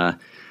formula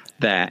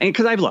that, and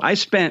because I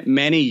spent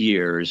many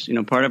years,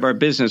 part of our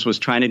business was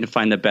trying to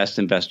find the best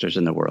investors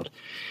in the world.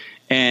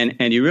 And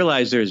you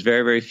realize there's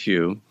very, very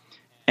few.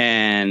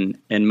 And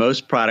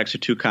most products are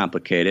too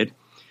complicated.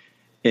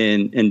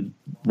 And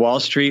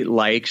Wall Street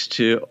likes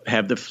to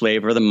have the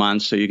flavor of the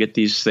month, so you get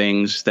these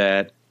things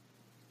that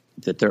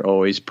they're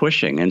always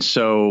pushing. And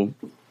so,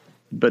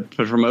 but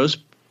for most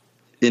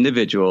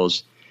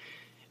individuals,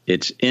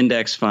 it's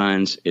index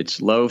funds,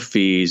 it's low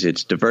fees,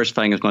 it's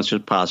diversifying as much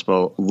as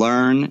possible.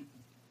 Learn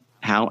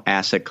how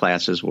asset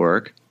classes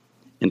work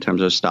in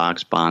terms of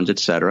stocks, bonds, et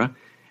cetera.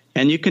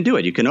 And you can do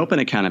it. You can open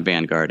an account at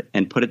Vanguard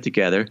and put it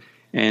together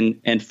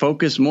and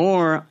focus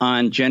more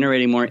on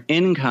generating more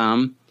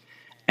income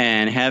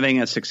and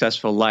having a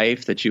successful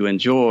life that you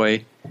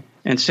enjoy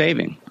and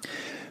saving.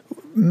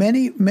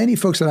 Many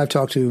folks that I've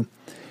talked to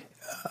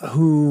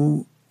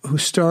who've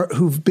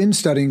been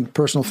studying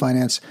personal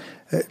finance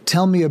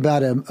tell me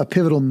about a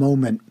pivotal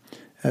moment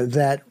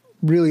that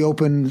really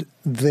opened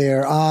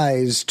their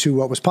eyes to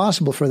what was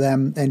possible for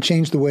them and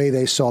changed the way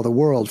they saw the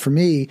world. For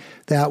me,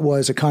 that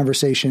was a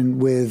conversation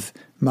with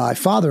my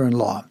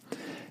father-in-law.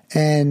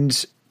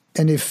 And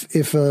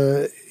if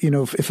a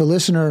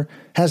listener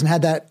hasn't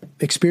had that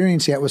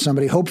experience yet with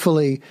somebody,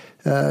 hopefully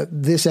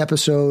this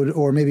episode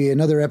or maybe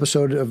another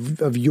episode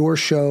of your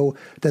show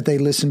that they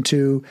listen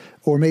to,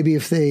 or maybe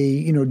if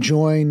they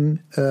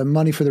join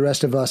Money for the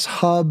Rest of Us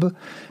Hub,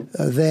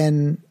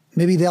 then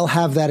maybe they'll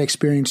have that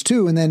experience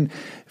too. And then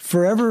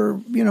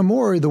forever,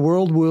 more, the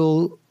world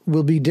will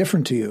be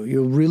different to you.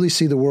 You'll really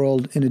see the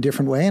world in a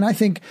different way. And I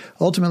think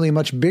ultimately a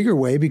much bigger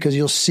way, because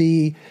you'll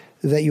see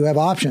that you have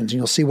options and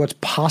you'll see what's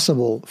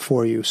possible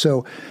for you.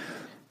 So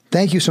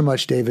thank you so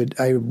much, David.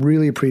 I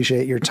really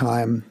appreciate your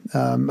time.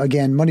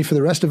 Again,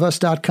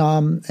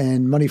 moneyfortherestofus.com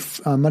and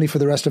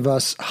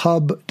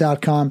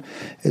moneyfortherestofus.hub.com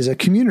is a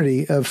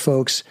community of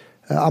folks.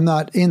 I'm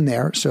not in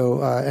there,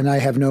 so and I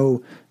have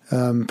no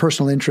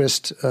personal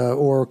interest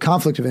or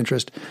conflict of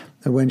interest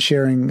when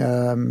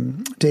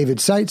sharing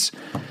David's sites.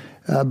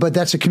 But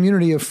that's a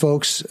community of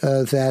folks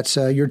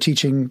that you're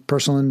teaching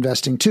personal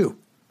investing to.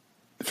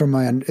 From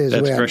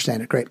the way I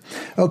understand it. Great.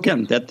 Okay.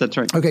 Yeah, that's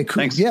right. Okay,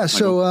 cool. Thanks, yeah.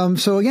 Michael.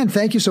 So again,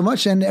 thank you so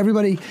much. And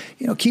everybody,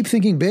 keep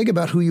thinking big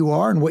about who you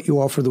are and what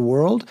you offer the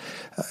world.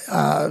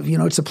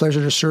 It's a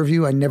pleasure to serve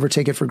you. I never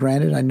take it for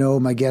granted. I know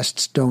my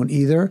guests don't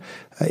either.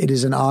 It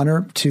is an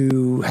honor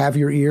to have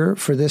your ear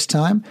for this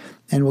time,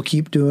 and we'll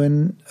keep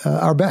doing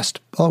our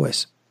best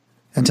always.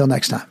 Until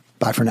next time.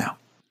 Bye for now.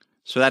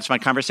 So that's my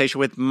conversation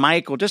with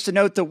Michael. Just to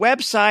note, the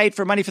website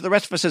for Money for the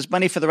Rest of Us is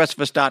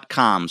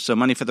moneyfortherestofus.com. So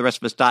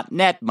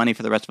moneyfortherestofus.net,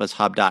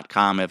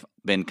 moneyfortherestofus.hub.com have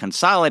been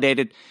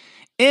consolidated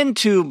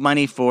into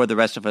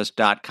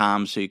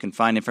moneyfortherestofus.com. So you can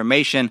find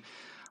information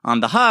on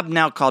the hub,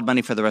 now called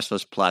Money for the Rest of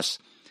Us Plus,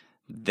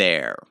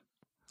 there.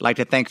 I'd like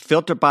to thank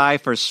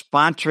FilterBuy for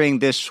sponsoring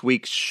this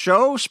week's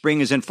show.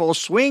 Spring is in full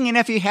swing, and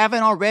if you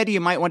haven't already,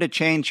 you might want to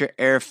change your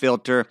air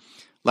filter.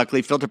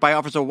 Luckily, FilterBuy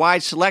offers a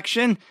wide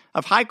selection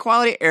of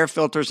high-quality air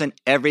filters in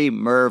every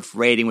MERV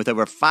rating with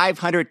over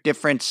 500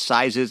 different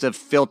sizes of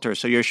filters.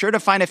 So you're sure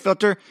to find a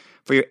filter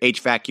for your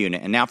HVAC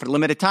unit. And now for a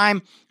limited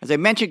time, as I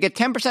mentioned, get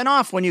 10%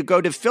 off when you go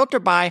to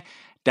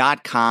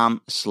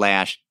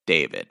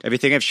filterbuy.com/David.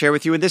 Everything I've shared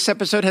with you in this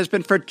episode has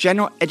been for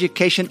general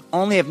education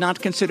only. I've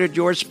not considered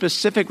your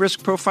specific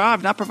risk profile.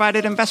 I've not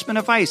provided investment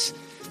advice.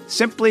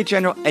 Simply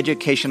general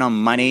education on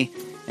money,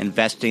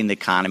 investing, the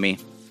economy.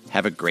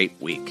 Have a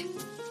great week.